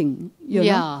man-making, you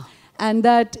know? And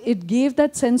that it gave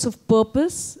that sense of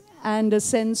purpose and a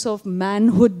sense of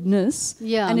manhoodness,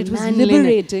 and it was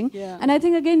liberating. And I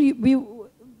think, again,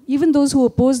 even those who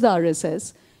oppose the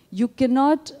RSS, you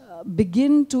cannot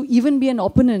begin to even be an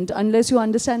opponent unless you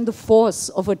understand the force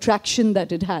of attraction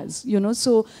that it has, you know?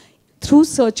 So through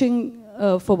searching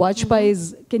for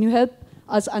Vajpayee's, can you help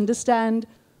us understand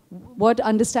what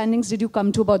understandings did you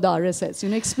come to about the RSS? You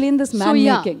know, explain this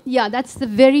man-making. Yeah, that's the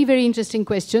very, very interesting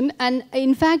question. And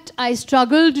in fact, I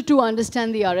struggled to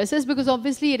understand the RSS because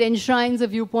obviously it enshrines a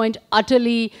viewpoint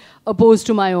utterly opposed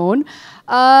to my own.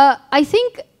 I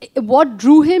think what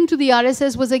drew him to the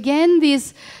RSS was again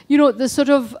these, you know, the sort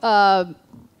of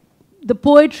the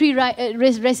poetry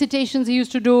recitations he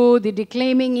used to do, the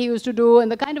declaiming he used to do, and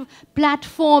the kind of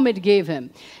platform it gave him.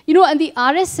 You know, and the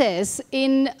RSS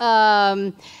in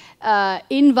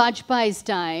Vajpayee's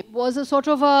time was a sort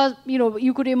of a, you know,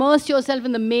 you could immerse yourself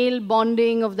in the male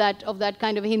bonding of that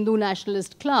kind of Hindu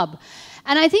nationalist club.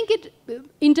 And I think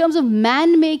in terms of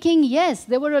man-making, yes,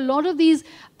 there were a lot of these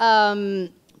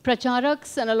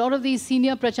pracharaks and a lot of these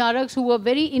senior pracharaks who were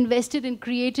very invested in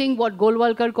creating what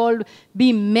Golwalkar called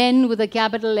be men with a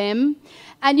capital M.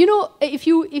 And you know, if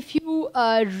you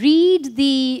read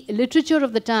the literature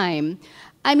of the time,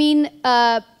 I mean,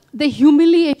 the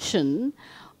humiliation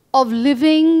of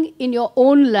living in your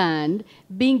own land,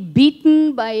 being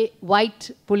beaten by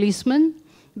white policemen,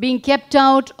 being kept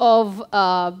out of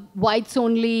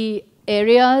whites-only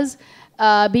areas,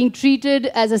 being treated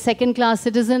as a second-class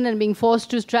citizen and being forced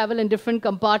to travel in different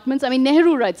compartments. I mean,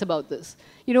 Nehru writes about this.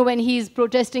 You know, when he's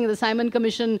protesting the Simon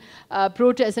Commission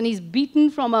protest, and he's beaten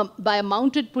by a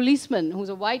mounted policeman who's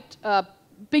a white,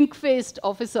 pink-faced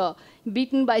officer,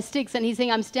 beaten by sticks, and he's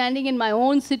saying, I'm standing in my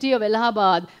own city of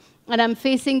Allahabad, and I'm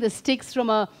facing the sticks from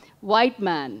a white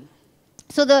man.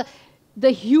 So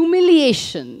the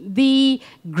humiliation, the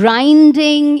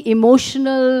grinding,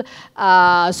 emotional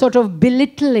sort of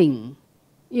belittling,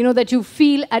 you know, that you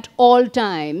feel at all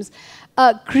times,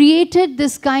 created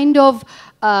this kind of,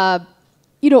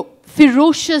 you know,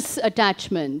 ferocious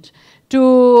attachment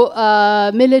to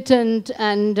militant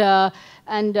and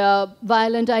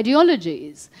violent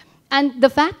ideologies. And the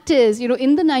fact is, you know,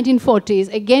 in the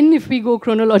 1940s, again, if we go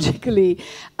chronologically,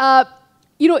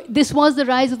 you know, this was the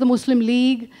rise of the Muslim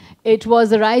League. It was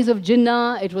the rise of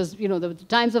Jinnah. It was, you know, the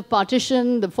times of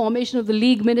partition, the formation of the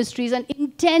League ministries, and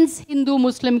intense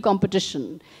Hindu-Muslim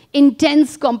competition.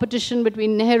 Intense competition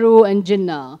between Nehru and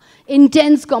Jinnah.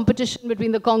 Intense competition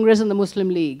between the Congress and the Muslim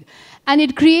League. And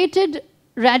it created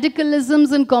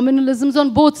radicalisms and communalisms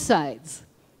on both sides.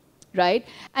 Right?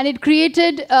 And it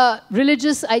created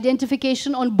religious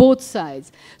identification on both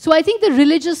sides. So I think the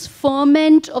religious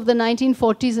ferment of the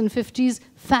 1940s and 50s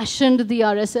fashioned the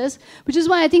RSS, which is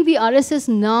why I think the RSS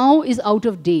now is out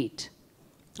of date.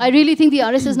 I really think the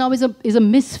RSS now is a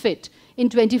misfit in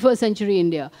 21st century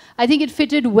India. I think it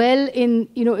fitted well in,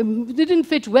 you know, it didn't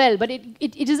fit well, but it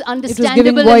is understandable.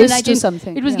 It was giving voice to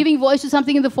something. It was giving voice to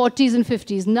something in the 40s and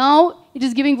 50s. Now, it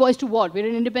is giving voice to what? We're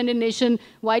an independent nation.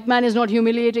 White man is not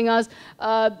humiliating us.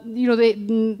 You know,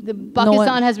 the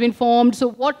Pakistan has been formed. So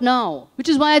what now? Which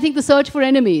is why I think the search for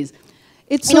enemies.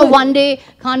 It's you know, one day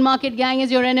Khan Market gang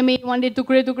is your enemy, one day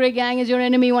Tukre Tukre gang is your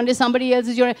enemy, one day somebody else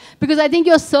is your enemy. Because I think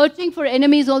you're searching for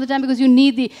enemies all the time because you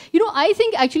need the... You know, I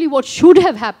think actually what should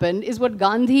have happened is what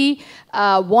Gandhi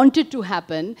wanted to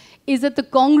happen, is that the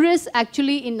Congress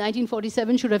actually in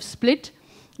 1947 should have split.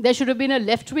 There should have been a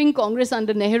left-wing Congress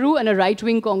under Nehru and a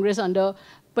right-wing Congress under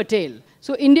Patel.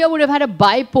 So India would have had a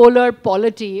bipolar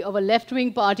polity of a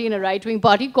left-wing party and a right-wing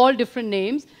party called different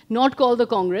names, not called the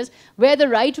Congress, where the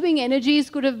right-wing energies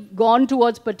could have gone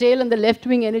towards Patel and the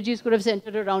left-wing energies could have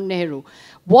centered around Nehru.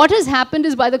 What has happened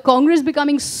is by the Congress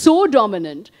becoming so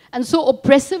dominant and so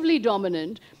oppressively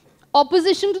dominant,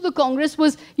 opposition to the Congress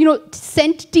was, you know,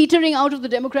 sent teetering out of the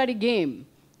democratic game.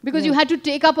 Because you had to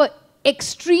take up an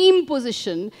extreme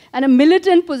position and a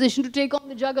militant position to take on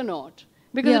the juggernaut.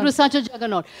 Because it was such a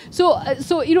juggernaut.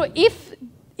 So you know, if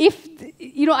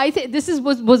you know, I think this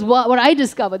was what I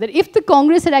discovered, that if the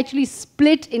Congress had actually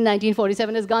split in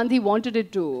 1947 as Gandhi wanted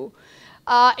it to,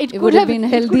 it could have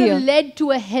led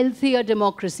to a healthier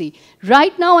democracy.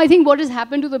 Right now, I think what has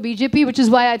happened to the BJP, which is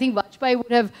why I think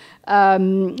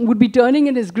Vajpayee would be turning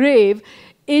in his grave,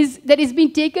 is that it's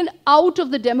been taken out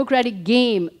of the democratic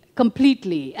game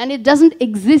completely, and it doesn't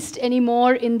exist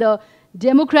anymore in the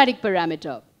democratic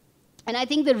parameter. And I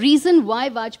think the reason why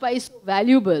Vajpayee is so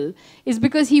valuable is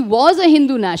because he was a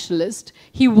Hindu nationalist,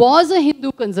 he was a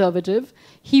Hindu conservative,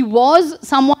 he was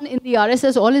someone in the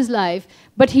RSS all his life,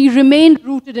 but he remained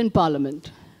rooted in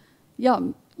parliament. Yeah,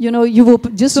 you know,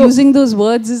 just using those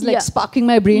words is like sparking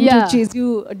my brain to chase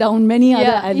you down many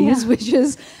other alleys, which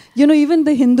is, you know, even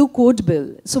the Hindu Code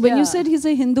Bill. So when you said he's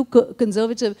a Hindu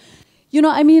conservative, you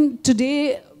know, I mean,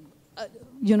 today,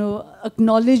 you know,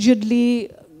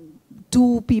 acknowledgedly,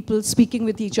 two people speaking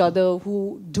with each other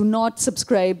who do not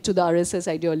subscribe to the RSS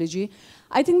ideology,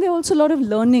 I think there are also a lot of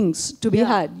learnings to be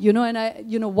had, you know, and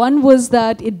you know, one was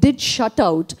that it did shut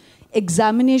out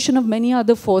examination of many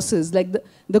other forces, like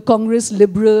the Congress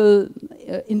liberal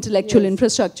intellectual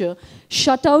infrastructure,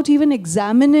 shut out even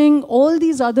examining all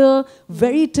these other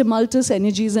very tumultuous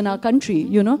energies in our country,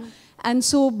 you know. And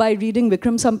so by reading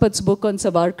Vikram Sampat's book on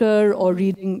Savarkar, or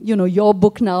reading, you know, your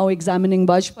book now examining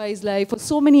Vajpayee's life, or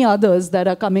so many others that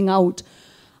are coming out,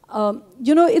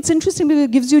 you know, it's interesting because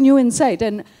it gives you new insight.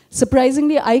 And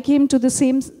surprisingly, I came to the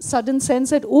same sudden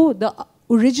sense that, oh, the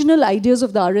original ideas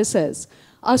of the RSS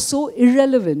are so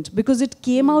irrelevant because it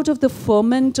came out of the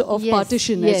ferment of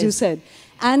partition, as you said.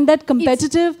 And that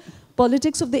competitive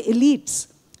politics of the elites,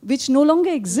 which no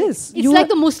longer exists. It's like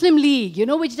the Muslim League, you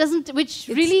know, which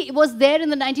really was there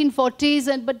in the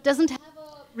 1940s, but doesn't have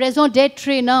a raison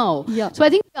d'etre now. So I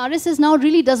think the RSS now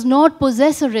really does not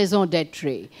possess a raison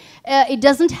d'etre. It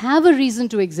doesn't have a reason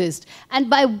to exist.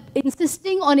 And by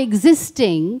insisting on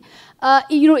existing,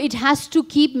 you know, it has to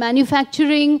keep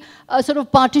manufacturing a sort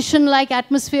of partition-like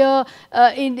atmosphere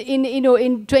in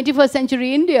 21st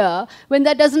century India when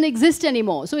that doesn't exist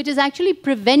anymore. So it is actually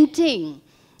preventing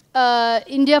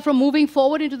India from moving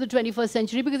forward into the 21st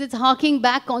century, because it's harking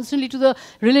back constantly to the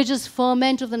religious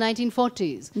ferment of the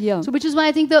 1940s. Yeah. So which is why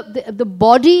I think the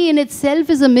body in itself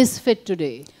is a misfit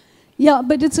today. Yeah,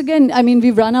 but it's again, I mean,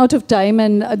 we've run out of time,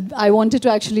 and I wanted to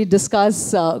actually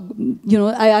discuss, you know,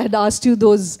 I had asked you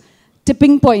those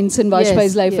tipping points in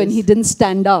Vajpayee's life when he didn't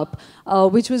stand up,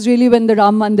 which was really when the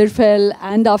Ram Mandir fell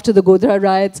and after the Godhra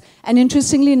riots. And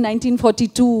interestingly, in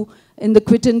 1942, in the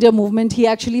Quit India movement, he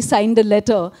actually signed a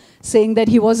letter saying that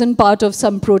he wasn't part of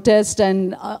some protest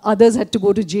and others had to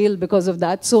go to jail because of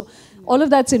that. So all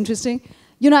of that's interesting.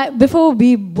 You know, before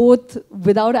we both,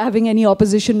 without having any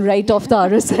opposition, write off the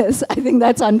RSS, I think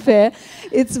that's unfair.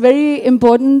 It's very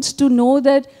important to know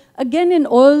that, again, in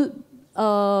all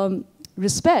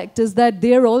respect, is that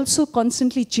they're also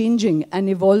constantly changing and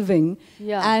evolving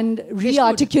and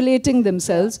re-articulating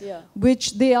themselves,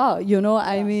 which they are, you know.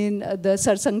 I mean, the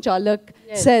Sarsang Chalak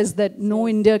says that no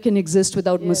India can exist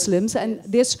without Muslims. And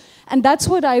and that's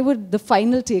what I would, the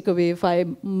final takeaway, if I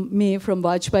may, from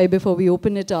Vajpayee before we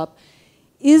open it up,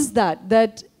 is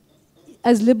that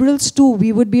as liberals too,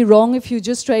 we would be wrong if you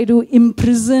just try to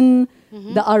imprison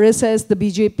the RSS, the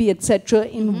BJP, etc.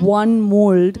 in one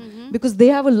mold, because they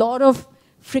have a lot of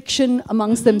friction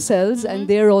amongst themselves and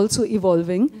they're also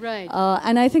evolving. Right.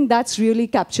 And I think that's really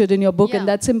captured in your book, and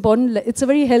that's important. It's a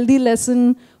very healthy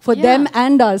lesson for them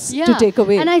and us to take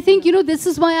away. And I think, you know, this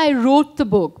is why I wrote the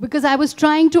book, because I was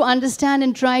trying to understand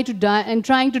and trying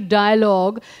to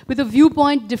dialogue with a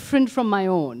viewpoint different from my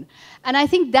own. And I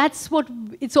think that's what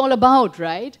it's all about,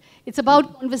 right? It's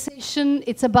about conversation,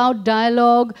 it's about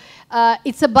dialogue,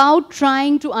 it's about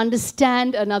trying to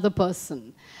understand another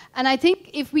person. And I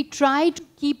think if we try to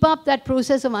keep up that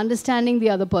process of understanding the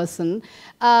other person,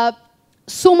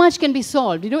 so much can be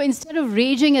solved. You know, instead of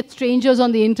raging at strangers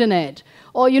on the internet,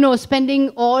 or, you know, spending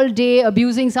all day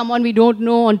abusing someone we don't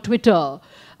know on Twitter,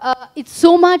 it's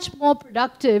so much more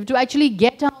productive to actually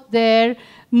get out there,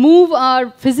 move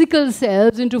our physical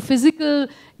selves into physical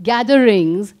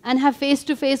gatherings and have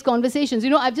face-to-face conversations. You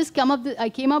know, I've just I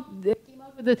came up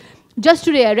with this. Just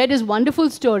today, I read this wonderful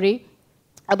story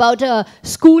about a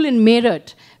school in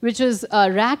Meerut, which was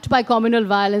racked by communal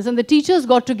violence. And the teachers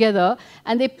got together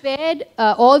and they paired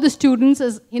all the students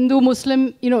as Hindu,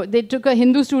 Muslim. You know, they took a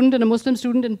Hindu student and a Muslim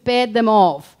student and paired them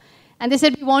off. And they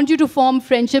said, we want you to form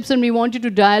friendships and we want you to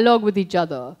dialogue with each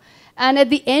other. And at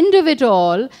the end of it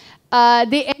all,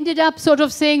 they ended up sort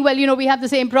of saying, well, you know, we have the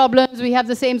same problems, we have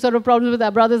the same sort of problems with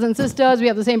our brothers and sisters, we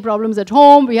have the same problems at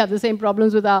home, we have the same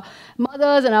problems with our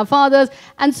mothers and our fathers.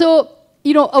 And so,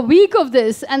 you know, a week of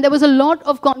this, and there was a lot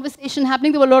of conversation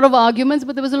happening, there were a lot of arguments,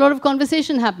 but there was a lot of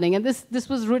conversation happening. And this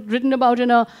was written about in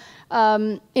a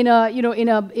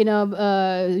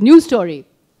news story.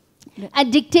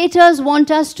 And dictators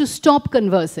want us to stop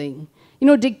conversing. You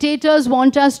know, dictators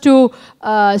want us to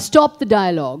stop the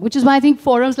dialogue, which is why I think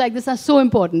forums like this are so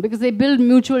important, because they build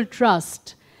mutual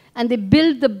trust and they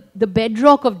build the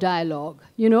bedrock of dialogue,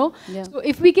 you know. Yeah. So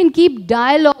if we can keep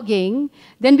dialoguing,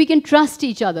 then we can trust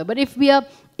each other. But if we are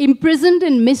imprisoned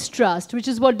in mistrust, which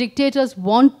is what dictators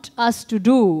want us to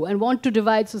do and want to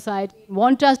divide society,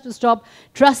 want us to stop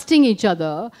trusting each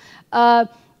other,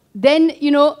 then,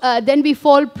 you know, then we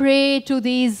fall prey to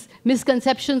these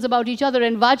misconceptions about each other.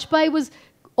 And Vajpayee was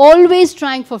always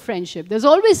trying for friendship. There's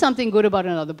always something good about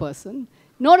another person.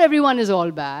 Not everyone is all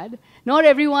bad. Not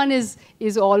everyone is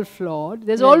all flawed.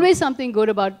 There's always something good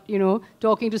about, you know,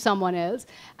 talking to someone else.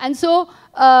 And so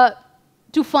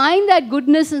to find that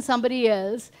goodness in somebody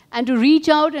else and to reach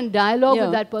out and dialogue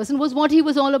with that person was what he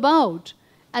was all about.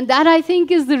 And that, I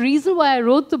think, is the reason why I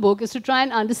wrote the book, is to try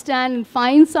and understand and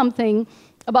find something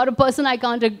about a person I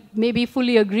can't maybe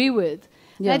fully agree with.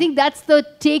 Yeah. I think that's the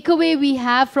takeaway we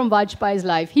have from Vajpayee's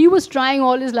life. He was trying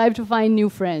all his life to find new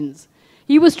friends.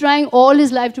 He was trying all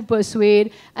his life to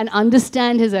persuade and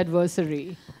understand his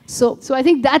adversary. So I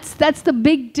think that's the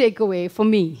big takeaway for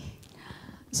me.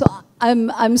 So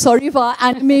I'm sorry if our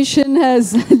animation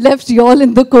has left you all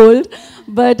in the cold,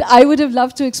 but I would have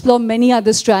loved to explore many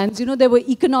other strands. You know, there were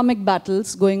economic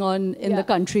battles going on in the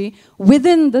country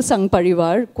within the Sangh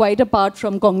Parivar, quite apart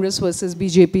from Congress versus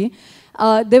BJP.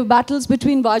 There were battles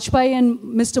between Vajpayee and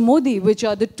Mr. Modi, which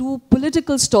are the two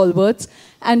political stalwarts.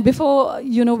 And before,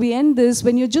 you know, we end this,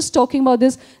 when you're just talking about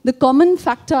this, the common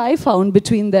factor I found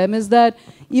between them is that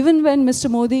even when Mr.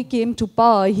 Modi came to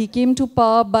power, he came to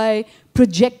power by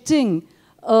projecting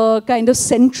a kind of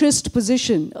centrist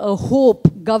position, a hope,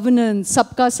 governance,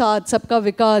 sabka saath, sabka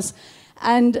vikas.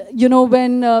 And, you know,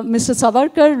 when Mr.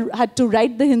 Savarkar had to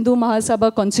write the Hindu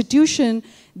Mahasabha constitution,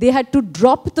 they had to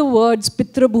drop the words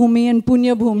Pitra Bhumi and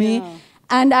Punya Bhumi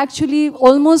and actually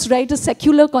almost write a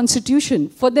secular constitution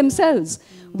for themselves,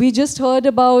 We just heard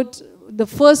about the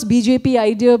first BJP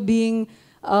idea being,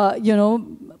 you know,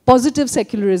 positive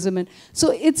secularism. And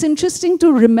so it's interesting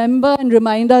to remember and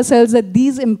remind ourselves that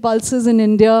these impulses in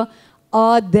India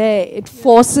are there. It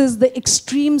forces the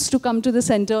extremes to come to the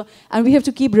center, and we have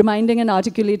to keep reminding and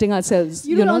articulating ourselves.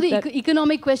 You know the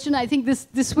economic question, I think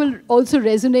this will also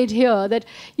resonate here, that,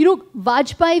 you know,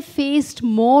 Vajpayee faced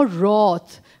more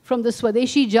wrath from the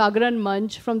Swadeshi Jagran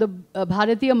Manch, from the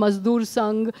Bharatiya Mazdoor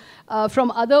Sangh,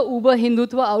 from other Uber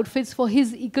Hindutva outfits for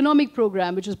his economic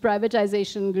program, which was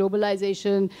privatization,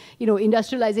 globalization, you know,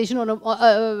 industrialization, on a,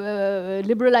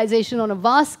 liberalization on a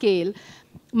vast scale,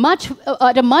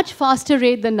 at a much faster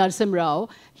rate than Narasimha Rao.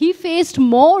 He faced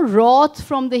more wrath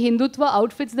from the Hindutva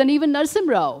outfits than even Narasimha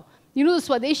Rao. You know, the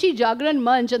Swadeshi Jagran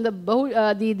Manch and the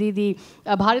Bharatiya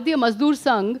Mazdoor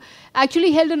Sangh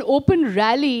actually held an open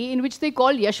rally in which they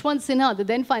called Yashwant Sinha, the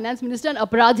then finance minister, an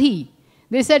Aparadhi.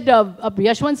 They said,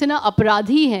 Yashwant Sinha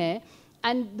Aparadhi hai.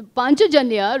 And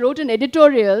Panchajanya wrote an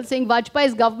editorial saying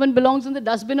Vajpayee's government belongs in the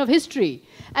dustbin of history.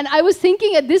 And I was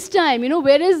thinking at this time, you know,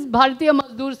 where is Bharatiya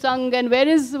Mazdoor Sangh and where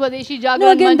is Swadeshi Jagran Manch? No,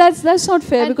 again, that's not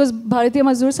fair, because Bharatiya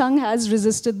Mazdoor Sangh has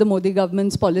resisted the Modi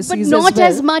government's policies but as not well.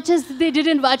 as much as they did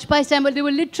in Vajpayee's time, but they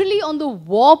were literally on the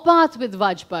warpath with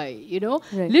Vajpayee, you know,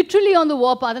 literally on the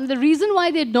warpath. And the reason why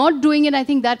they're not doing it, I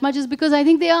think, that much is because I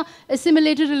think they are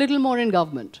assimilated a little more in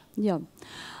government. Yeah.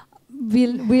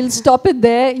 We'll stop it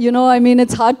there. You know, I mean,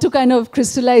 it's hard to kind of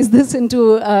crystallize this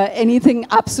into anything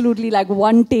absolutely like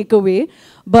one takeaway.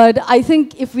 But I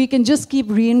think if we can just keep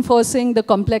reinforcing the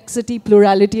complexity,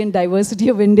 plurality, and diversity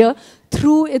of India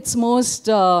through its most,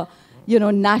 you know,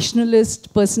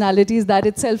 nationalist personalities, that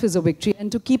itself is a victory.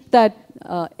 And to keep that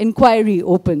inquiry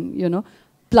open, you know,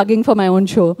 plugging for my own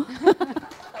show.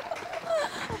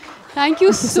 Thank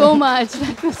you so much.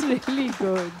 That was really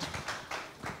good.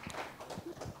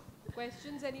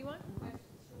 Questions, anyone?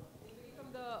 Anybody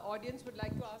from the audience would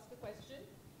like to ask a question?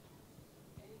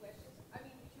 Any questions? I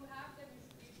mean, if you have them, you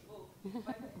should read the book.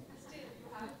 But still, you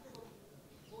have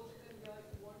both of them here if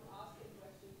you want to ask any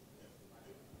questions.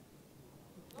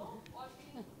 No? All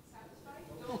being satisfied?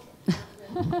 No?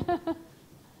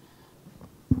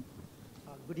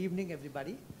 Good evening,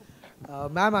 everybody.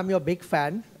 Ma'am, I'm your big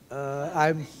fan.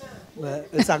 I'm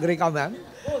Sagarika, ma'am.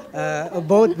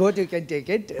 Both you can take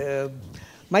it.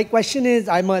 My question is,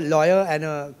 I'm a lawyer and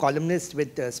a columnist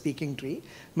with Speaking Tree.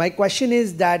 My question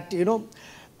is that, you know,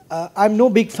 I'm no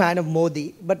big fan of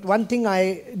Modi, but one thing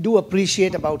I do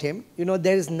appreciate about him, you know,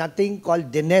 there is nothing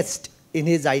called dynasty in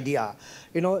his idea.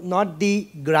 You know, not the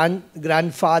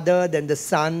grandfather, then the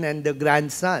son and the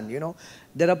grandson, you know.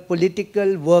 There are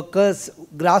political workers,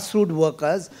 grassroots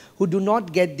workers, who do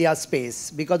not get their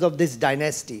space because of this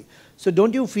dynasty. So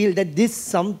don't you feel that this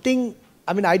something,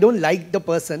 I mean, I don't like the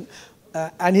person,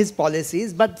 and his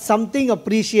policies, but something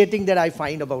appreciating that I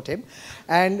find about him.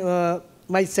 And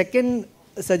my second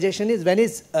suggestion is, when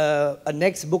is a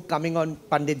next book coming on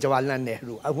Pandit Jawaharlal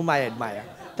Nehru, whom I admire?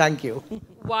 Thank you.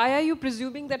 Why are you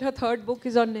presuming that her third book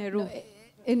is on Nehru?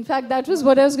 In fact, that was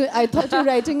what I was going to... I thought you were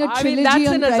writing a trilogy I mean,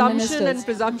 on that's an Prime assumption Ministers. and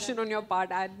presumption on your part.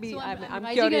 I'm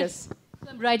curious.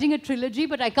 I'm writing a trilogy,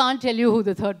 but I can't tell you who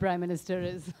the third Prime Minister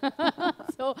is.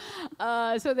 So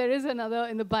there is another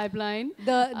in the pipeline.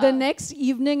 The next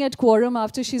evening at Quorum,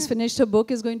 after she's finished her book,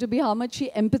 is going to be how much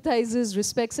she empathizes,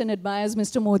 respects, and admires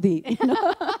Mr. Modi. You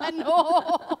know?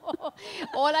 No.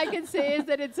 All I can say is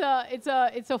that it's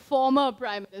a former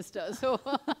Prime Minister. So.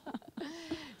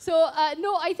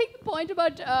 No, I think the point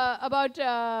about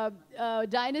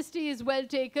dynasty is well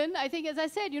taken. I think, as I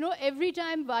said, you know, every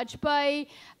time Vajpayee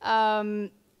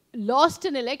lost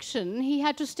an election, he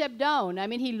had to step down. I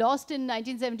mean, he lost in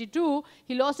 1972.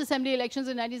 He lost assembly elections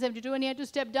in 1972, and he had to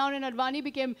step down, and Advani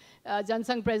became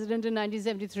Jansangh president in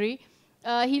 1973.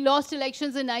 He lost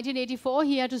elections in 1984.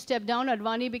 He had to step down.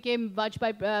 Advani became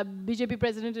BJP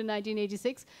president in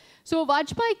 1986. So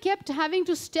Vajpayee kept having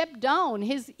to step down.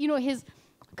 His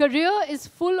career is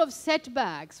full of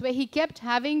setbacks where he kept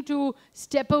having to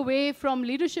step away from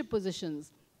leadership positions.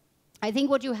 I think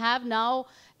what you have now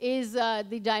is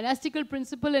the dynastical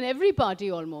principle in every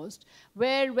party almost,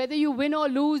 where whether you win or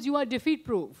lose, you are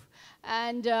defeat-proof.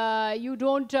 And you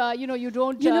don't,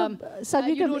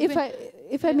 Sagarika,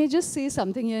 if I may just say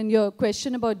something here in your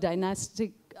question about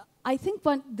dynastic, I think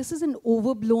this is an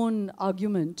overblown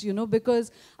argument, you know,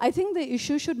 because I think the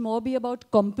issue should more be about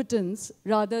competence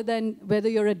rather than whether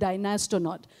you're a dynast or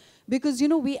not. Because, you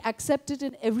know, we accept it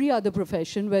in every other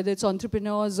profession, whether it's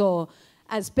entrepreneurs or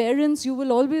as parents, you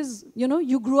will always, you know,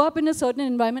 you grew up in a certain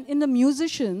environment. In the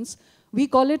musicians, we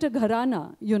call it a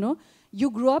gharana, you know. you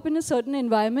grew up in a certain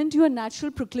environment, your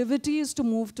natural proclivity is to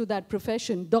move to that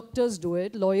profession. Doctors do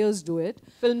it, lawyers do it.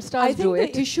 Film stars do it. I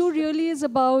think the issue really is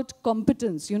about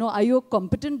competence. You know, are you a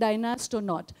competent dynast or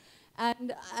not?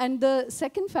 And the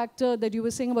second factor that you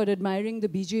were saying about admiring the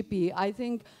BJP, I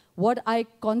think what I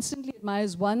constantly admire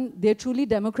is, one, they're truly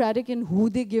democratic in who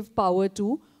they give power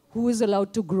to, who is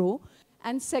allowed to grow.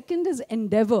 And second is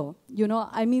endeavor. You know,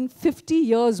 I mean, 50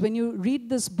 years, when you read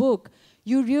this book,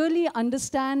 you really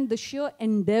understand the sheer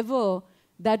endeavor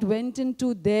that went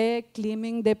into their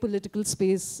claiming their political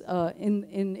space in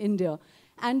India.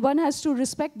 And one has to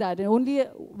respect that. And only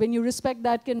when you respect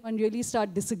that can one really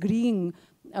start disagreeing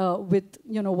with,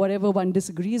 you know, whatever one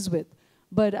disagrees with.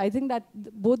 But I think that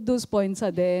both those points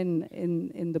are there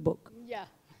in the book. Yeah.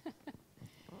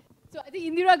 So I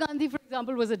think Indira Gandhi, for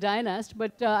example, was a dynast,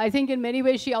 but I think in many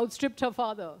ways she outstripped her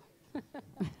father.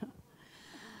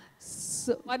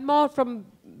 So, one more from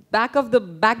back of the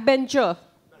backbencher.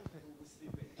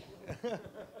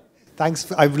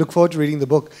 Thanks. I look forward to reading the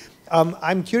book.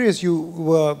 I'm curious, you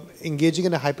were engaging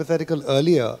in a hypothetical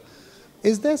earlier.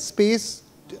 Is there space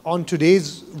on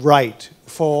today's right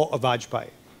for a Vajpayee?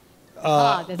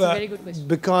 That's a very good question.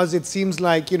 Because it seems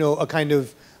like, you know, a kind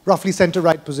of roughly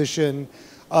center-right position,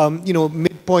 you know,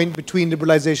 midpoint between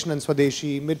liberalization and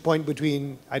Swadeshi, midpoint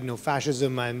between, I don't know,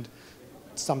 fascism and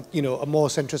some, you know, a more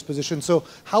centrist position. So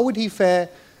how would he fare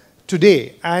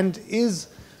today? And is,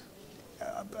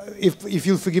 if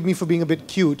you'll forgive me for being a bit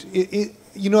cute,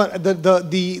 you know,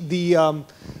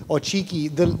 or cheeky,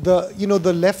 you know,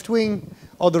 the left wing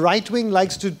or the right wing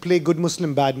likes to play good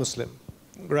Muslim, bad Muslim,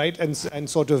 right? And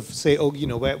sort of say, oh, you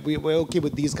know, we're okay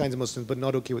with these kinds of Muslims, but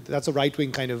not okay with, that's a right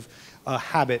wing kind of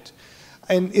habit.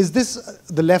 And is this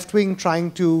the left wing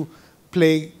trying to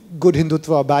play good Hindutva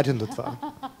or bad Hindutva?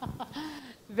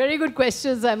 Very good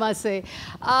questions, I must say.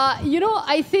 You know,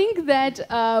 I think that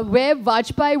where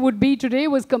Vajpayee would be today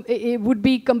it would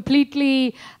be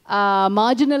completely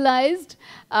marginalized.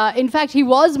 In fact, he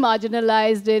was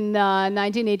marginalized in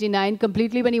 1989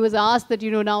 completely when he was asked that,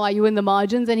 you know, now are you in the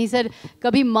margins? And he said,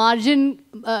 "Kabhi margin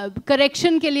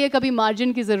correction ke liye kabhi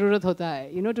margin ki zarurat hota hai,"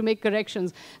 you know, to make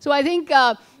corrections. So I think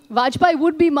Vajpayee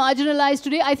would be marginalized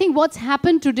today. I think what's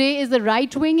happened today is the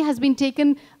right wing has been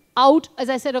taken out, as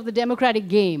I said, of the democratic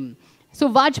game. So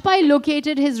Vajpayee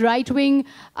located his right-wing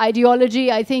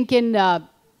ideology, I think, in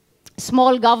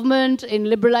small government, in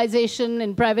liberalization,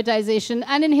 in privatization,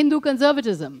 and in Hindu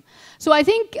conservatism. So I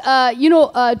think, you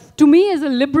know, to me as a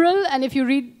liberal, and if you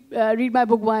read my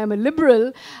book, Why I'm a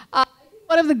Liberal,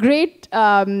 one of the great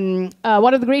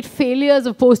failures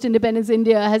of post-independence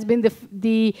India has been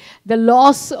the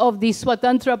loss of the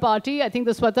Swatantra Party. I think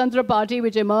the Swatantra Party,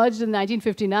 which emerged in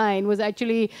 1959, was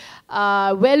actually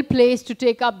well placed to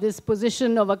take up this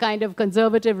position of a kind of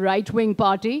conservative right-wing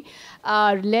party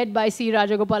led by C.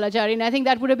 Rajagopalachari. And I think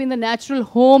that would have been the natural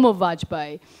home of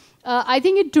Vajpayee. I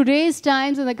think in today's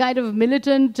times, in the kind of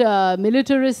militant,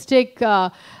 militaristic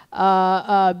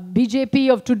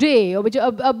BJP of today, or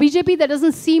a BJP that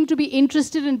doesn't seem to be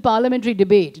interested in parliamentary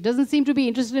debate, doesn't seem to be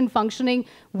interested in functioning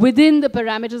within the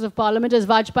parameters of parliament as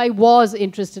Vajpayee was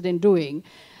interested in doing.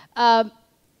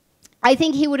 I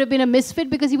think he would have been a misfit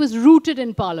because he was rooted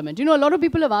in parliament. You know, a lot of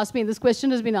people have asked me, and this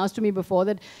question has been asked to me before,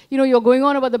 that, you know, you're going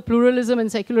on about the pluralism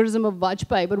and secularism of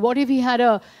Vajpayee, but what if he had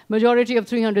a majority of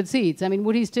 300 seats? I mean,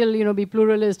 would he still, you know, be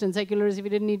pluralist and secularist if he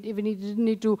didn't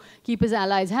need to keep his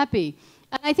allies happy?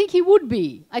 And I think he would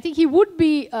be. I think he would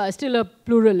be still a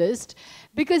pluralist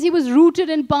because he was rooted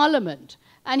in parliament.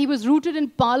 And he was rooted in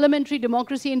parliamentary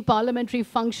democracy and parliamentary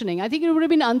functioning. I think it would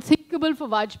have been unthinkable for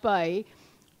Vajpayee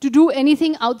to do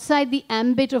anything outside the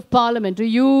ambit of parliament, to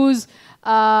use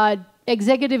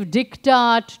executive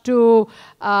diktat to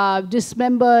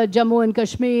dismember Jammu and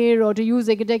Kashmir, or to use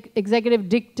executive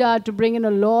diktat to bring in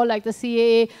a law like the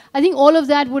CAA. I think all of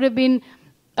that would have been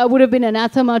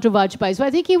anathema to Vajpayee. So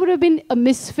I think he would have been a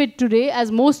misfit today,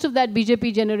 as most of that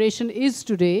BJP generation is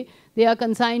today. They are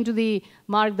consigned to the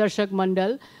Margdarshak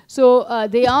Mandal. So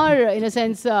they are, in a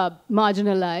sense,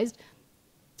 marginalized.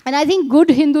 And I think good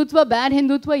Hindutva, bad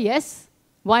Hindutva, yes,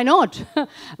 why not?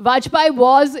 Vajpayee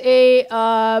was a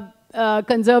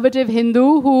conservative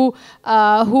Hindu who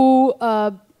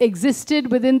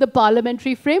existed within the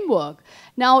parliamentary framework.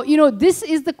 Now, you know, this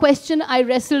is the question I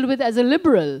wrestled with as a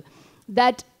liberal,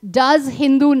 that does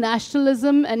Hindu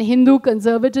nationalism and Hindu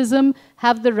conservatism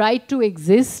have the right to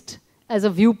exist as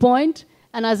a viewpoint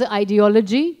and as an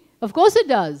ideology? Of course it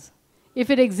does.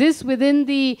 If it exists within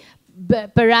the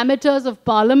parameters of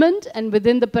parliament and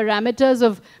within the parameters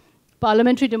of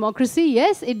parliamentary democracy,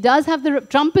 yes, it does have the...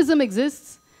 Trumpism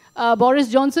exists, Boris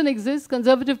Johnson exists,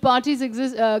 Conservative Party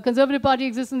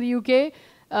exists in the UK,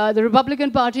 The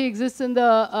Republican Party exists in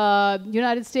the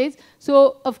United States.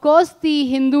 So, of course, the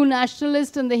Hindu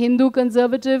nationalist and the Hindu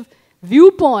conservative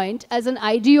viewpoint as an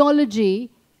ideology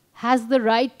has the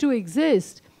right to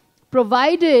exist,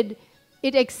 provided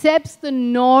it accepts the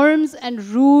norms and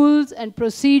rules and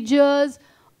procedures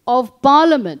of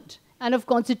parliament and of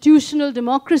constitutional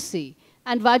democracy.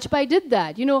 And Vajpayee did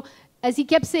that. You know, as he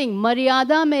kept saying,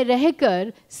 Maryada mein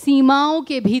rehkar, seemaon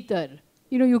ke bhitar.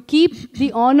 You know, you keep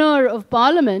the honor of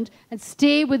parliament and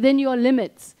stay within your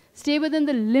limits. Stay within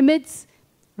the limits,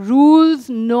 rules,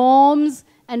 norms,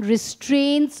 and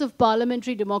restraints of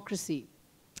parliamentary democracy.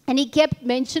 And he kept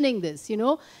mentioning this, you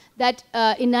know, that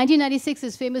in 1996,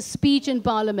 his famous speech in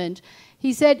parliament,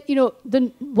 he said, you know,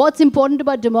 what's important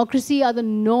about democracy are the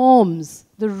norms,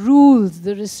 the rules,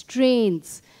 the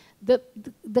restraints, the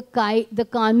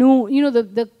kaanoon, you know,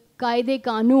 the kaide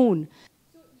kaanoon.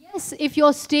 Yes, if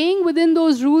you're staying within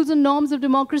those rules and norms of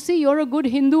democracy, you're a good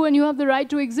Hindu and you have the right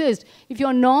to exist. If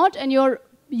you're not and you're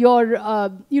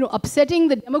you know, upsetting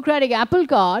the democratic apple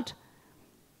cart,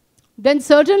 then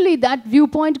certainly that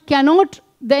viewpoint cannot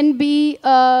then be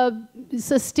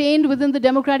sustained within the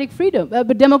democratic freedom,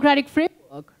 democratic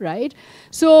framework, right?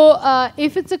 So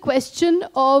if it's a question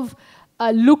of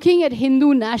looking at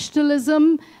Hindu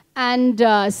nationalism and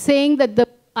saying that the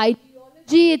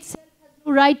ideology itself has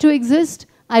no right to exist,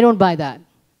 I don't buy that.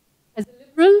 As a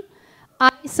liberal,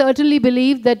 I certainly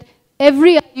believe that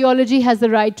every ideology has the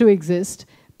right to exist,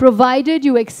 provided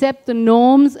you accept the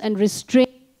norms and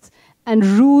restraints and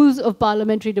rules of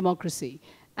parliamentary democracy.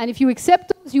 And if you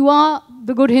accept those, you are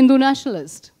the good Hindu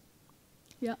nationalist.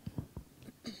 Yeah.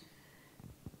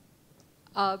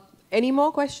 Any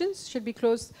more questions? Should we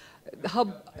close?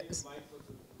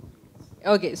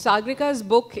 Okay, Sagarika's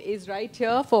book is right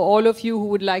here for all of you who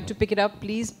would like to pick it up.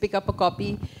 Please pick up a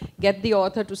copy, get the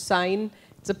author to sign.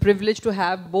 It's a privilege to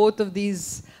have both of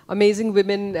these amazing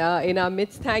women in our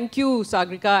midst. Thank you,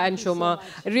 Sagarika and Shoma.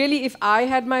 So really, if I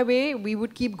had my way, we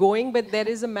would keep going, but there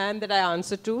is a man that I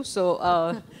answer to, so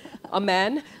a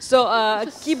man. So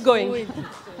keep going. It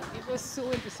was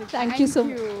so interesting. Thank you so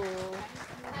much. Thank you.